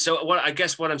you go. So what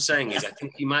I'm saying is I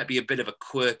think he might be a bit of a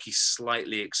quirky,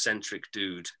 slightly eccentric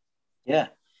dude. Yeah.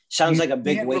 Sounds like a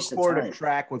big waste of time. Record a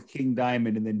track with King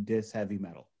Diamond and then diss heavy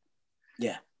metal.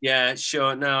 Yeah. Yeah,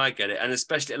 sure. No, I get it. And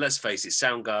especially, let's face it,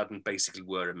 Soundgarden basically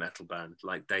were a metal band.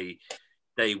 Like they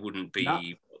wouldn't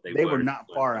be. They were not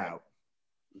far out.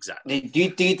 Exactly. Do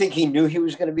you think he knew he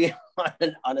was going to be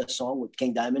on a song with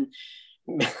King Diamond?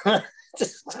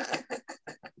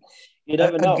 You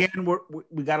never know. Again,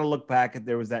 we got to look back at,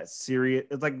 there was that serious,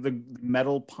 it's like the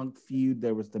metal punk feud.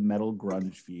 There was the metal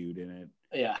grunge feud in it.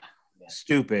 Yeah.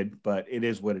 Stupid, but it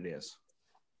is what it is.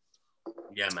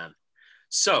 Yeah, man.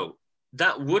 So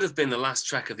that would have been the last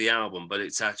track of the album, but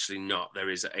it's actually not. There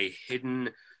is a hidden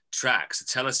track. So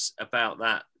tell us about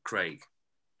that, Craig.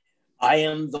 I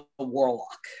Am the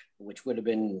Warlock, which would have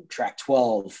been track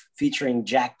 12, featuring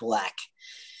Jack Black.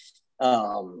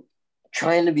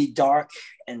 Trying to be dark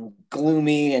and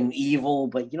gloomy and evil,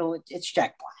 but you know, it's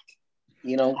Jack Black.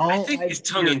 You know, I think it's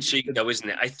tongue in cheek, though, isn't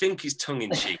it? I think it's tongue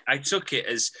in cheek. I took it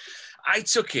as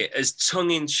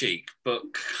tongue in cheek, but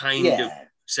kind of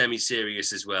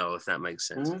semi-serious as well, if that makes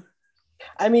sense. Mm-hmm.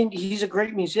 I mean, he's a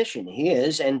great musician. He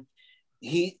is, and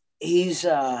he's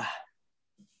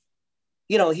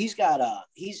you know, he's got a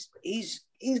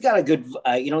good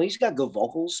you know, he's got good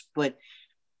vocals, but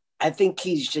I think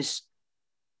he's just,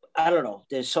 I don't know.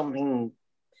 There's something,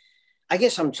 I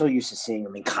guess I'm so used to seeing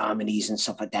him in comedies and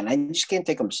stuff like that. I just can't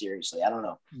take him seriously. I don't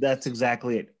know. That's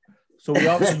exactly it. So we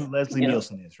all know who Leslie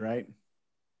Nielsen is, right?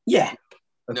 Yeah.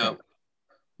 Okay. No.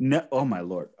 No, oh my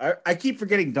lord! I keep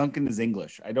forgetting Duncan is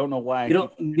English. I don't know why. You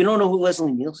don't know who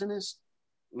Leslie Nielsen is?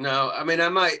 No, I mean I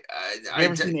might. Have you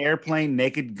ever seen Airplane,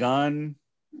 Naked Gun?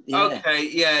 Yeah. Okay,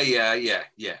 yeah.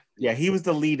 Yeah, he was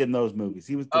the lead in those movies.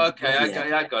 He was the Okay,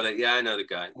 I got it. Yeah, I know the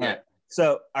guy. Yeah. Right.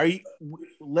 So,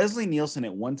 Leslie Nielsen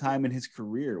at one time in his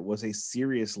career was a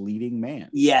serious leading man.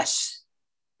 Yes.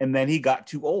 And then he got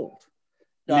too old.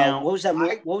 Now, what was that?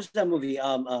 What was that movie?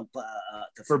 The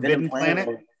Forbidden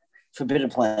Planet. Forbidden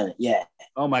Planet. Yeah.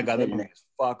 Oh my god, that movie is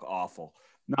fuck awful.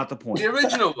 Not the point. The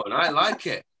original one, I like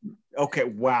it. Okay,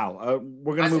 wow.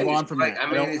 We're gonna move on from that.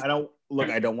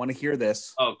 I don't want to hear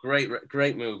this. Oh, great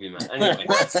movie, man. Anyway,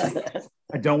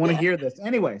 I don't want to hear this.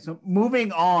 Anyway, so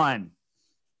moving on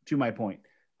to my point.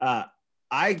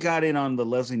 I got in on the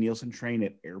Leslie Nielsen train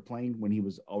at Airplane when he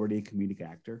was already a comedic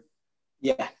actor.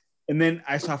 Yeah. And then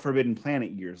I saw Forbidden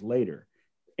Planet years later.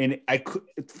 And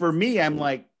I'm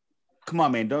like, come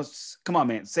on,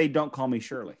 man, say Don't Call Me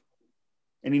Shirley.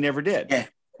 And he never did.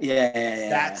 Yeah.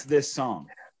 That's this song.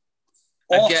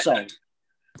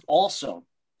 Also,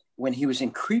 when he was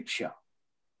in Creepshow.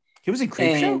 He was in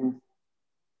Creepshow?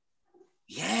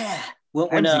 Yeah. Well,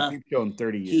 when Creepshow in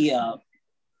 30 years. He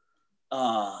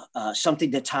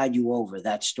Something That Tied You Over,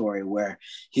 that story where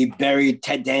he buried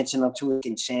Ted Danson up to it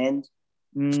in sand.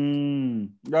 Okay.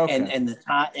 And the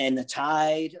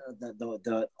tide,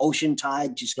 the ocean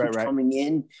tide just keeps coming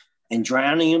in and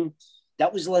drowning him.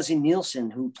 That was Leslie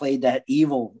Nielsen who played that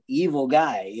evil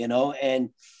guy,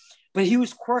 but he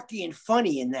was quirky and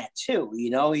funny in that too.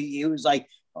 He was like,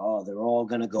 oh, they're all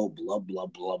gonna go blub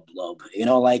blub blub blub.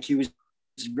 Like he was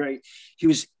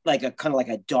like a kind of like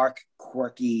a dark,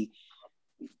 quirky,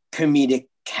 comedic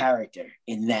character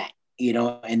in that.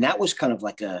 And that was kind of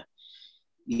like a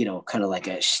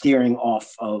steering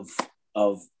off of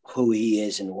who he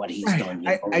is and what he's done.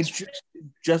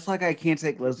 Just like I can't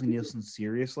take Leslie Nielsen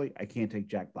seriously, I can't take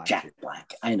Jack Black.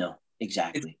 I know,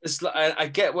 exactly. I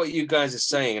get what you guys are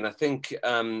saying, and I think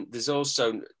there's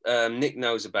also Nick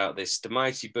knows about this. The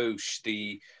Mighty Boosh,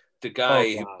 the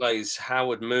guy who plays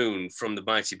Howard Moon from the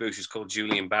Mighty Boosh is called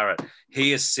Julian Barrett.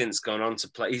 He has since gone on to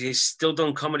play. He's still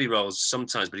done comedy roles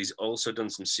sometimes, but he's also done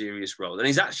some serious roles, and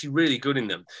he's actually really good in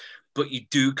them. But you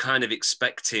do kind of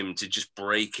expect him to just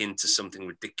break into something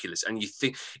ridiculous. And you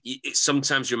think it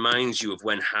sometimes reminds you of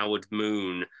when Howard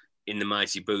Moon in The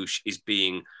Mighty Boosh is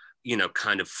being,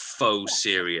 kind of faux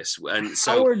serious. And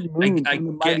so Howard Moon in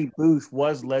The Mighty Boosh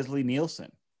was Leslie Nielsen.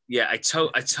 Yeah, I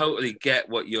totally get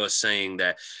what you're saying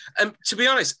there. To be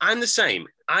honest, I'm the same.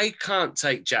 I can't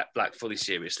take Jack Black fully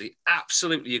seriously.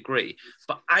 Absolutely agree.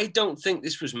 But I don't think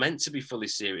this was meant to be fully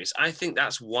serious. I think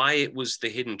that's why it was the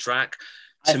hidden track.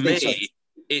 To me,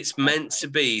 it's meant to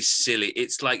be silly.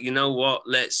 It's like, you know what?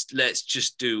 Let's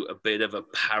just do a bit of a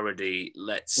parody.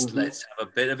 Let's have a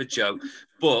bit of a joke,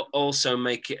 but also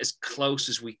make it as close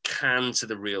as we can to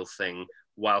the real thing,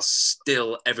 while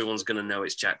still everyone's going to know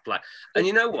it's Jack Black. And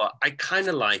you know what? I kind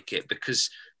of like it because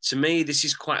to me, this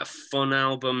is quite a fun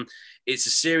album. It's a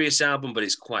serious album, but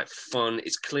it's quite fun.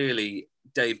 It's clearly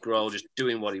Dave Grohl just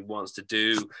doing what he wants to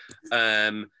do.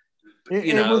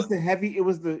 It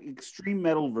was the extreme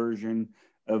metal version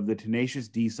of the Tenacious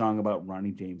D song about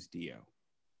Ronnie James Dio.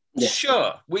 Yeah.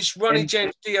 Sure, which Ronnie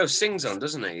James Dio sings on,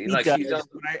 doesn't he?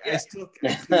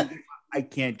 I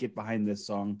can't get behind this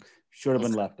song. Should have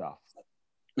been left off.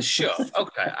 Sure,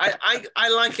 okay. I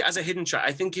like it as a hidden track.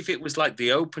 I think if it was like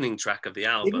the opening track of the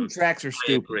album, hidden tracks are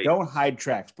stupid. Don't hide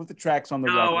tracks. Put the tracks on the.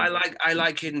 No, I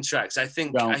like hidden tracks. I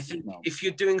think if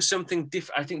you're doing something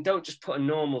different, I think don't just put a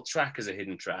normal track as a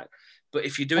hidden track. But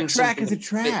if you're doing a track is a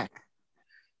track.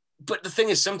 But the thing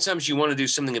is, sometimes you want to do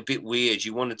something a bit weird.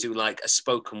 You want to do like a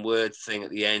spoken word thing at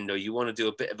the end, or you want to do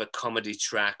a bit of a comedy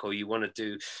track, or you want to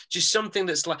do just something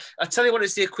that's like, I'll tell you what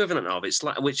it's the equivalent of. It's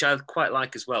like, which I quite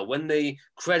like as well. When the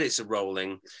credits are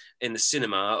rolling in the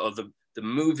cinema or the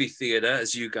movie theater,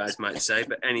 as you guys might say.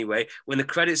 But anyway, when the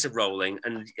credits are rolling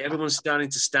and everyone's starting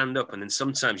to stand up, and then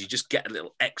sometimes you just get a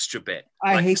little extra bit.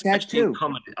 I hate that too.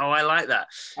 Comedy. Oh, I like that.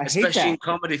 Especially in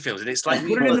comedy films. And it's like,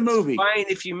 put it in the movie. Fine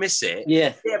if you miss it.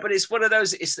 Yeah. Yeah, but it's one of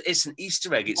those, it's an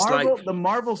Easter egg. It's the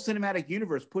Marvel Cinematic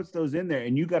Universe puts those in there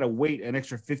and you got to wait an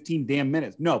extra 15 damn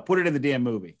minutes. No, put it in the damn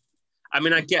movie. I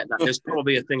mean, I get that. There's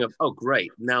probably a thing of, oh,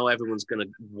 great. Now everyone's going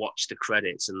to watch the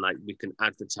credits and like we can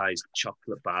advertise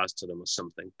chocolate bars to them or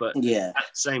something. But at the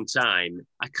same time,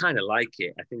 I kind of like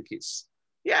it. I think it's,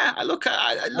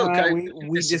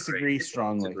 we disagree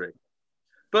strongly.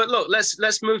 But look,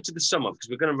 let's move to the sum up because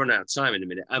we're going to run out of time in a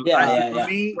minute. Yeah.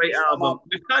 Great album.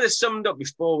 We've kind of summed up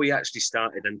before we actually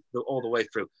started and all the way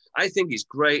through. I think it's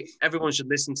great. Everyone should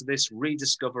listen to this,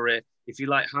 rediscover it. If you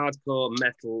like hardcore,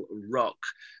 metal, rock,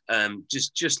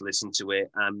 just listen to it.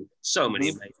 So many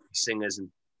amazing singers and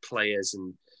players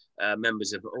and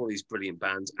members of all these brilliant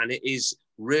bands. And it is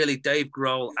really Dave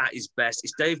Grohl at his best.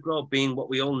 It's Dave Grohl being what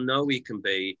we all know he can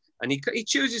be. And he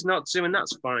chooses not to, and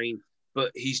that's fine.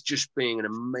 But he's just being an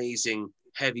amazing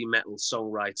heavy metal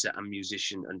songwriter and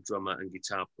musician and drummer and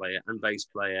guitar player and bass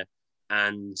player.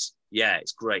 And yeah,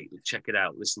 it's great. Check it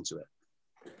out. Listen to it.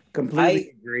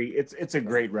 Completely agree. It's a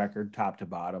great record, top to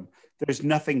bottom. There's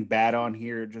nothing bad on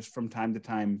here. Just from time to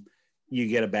time, you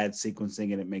get a bad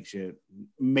sequencing, and it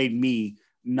made me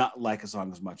not like a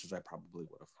song as much as I probably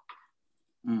would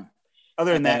have.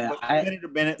 Other than that,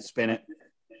 minute, spin it.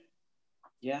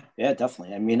 Yeah,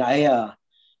 definitely. I mean, I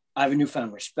have a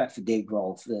newfound respect for Dave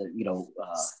Grohl for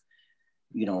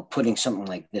putting something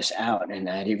like this out, and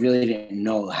I really didn't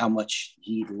know how much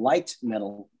he liked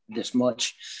metal this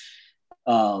much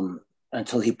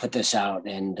until he put this out.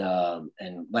 And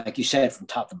like you said, from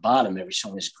top to bottom, every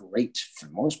song is great for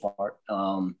the most part.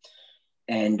 I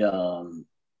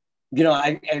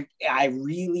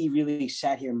really, really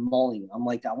sat here mulling. I'm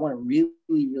like, I want to really,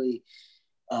 really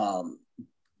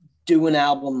do an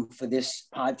album for this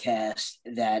podcast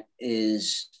that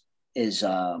is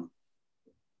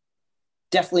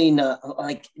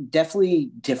definitely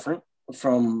different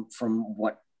from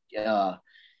what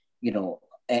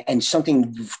and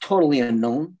something totally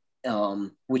unknown,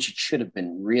 which it should have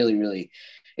been really, really,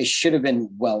 it should have been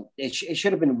well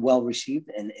received,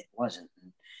 and it wasn't.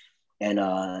 And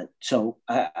so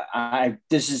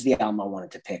this is the album I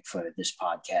wanted to pick for this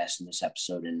podcast and this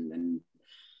episode, and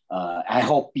I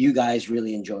hope you guys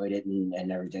really enjoyed it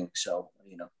and everything. So,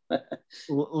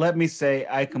 Let me say,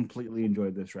 I completely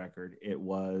enjoyed this record. It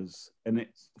was a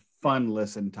fun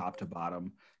listen, top to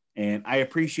bottom. And I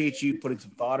appreciate you putting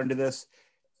some thought into this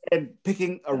and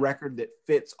picking a record that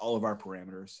fits all of our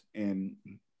parameters. And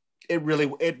it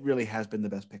really has been the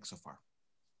best pick so far.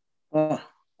 Oh,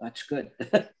 that's good.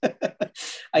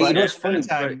 It's funny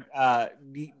time.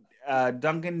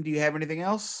 Duncan, do you have anything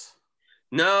else?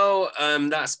 No,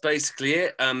 that's basically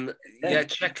it.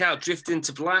 Check out Drift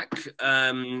Into Black,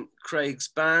 Craig's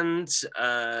band,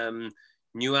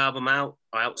 new album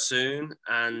out soon.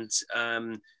 And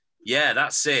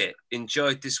that's it.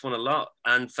 Enjoyed this one a lot.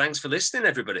 And thanks for listening,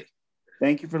 everybody.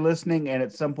 Thank you for listening. And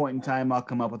at some point in time, I'll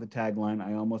come up with a tagline.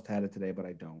 I almost had it today, but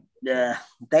I don't. Yeah.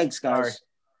 Thanks, guys.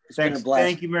 It's been a blast.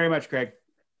 Thank you very much, Craig.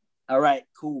 All right.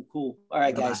 Cool. All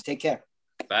right, guys. Take care.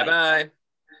 Bye-bye.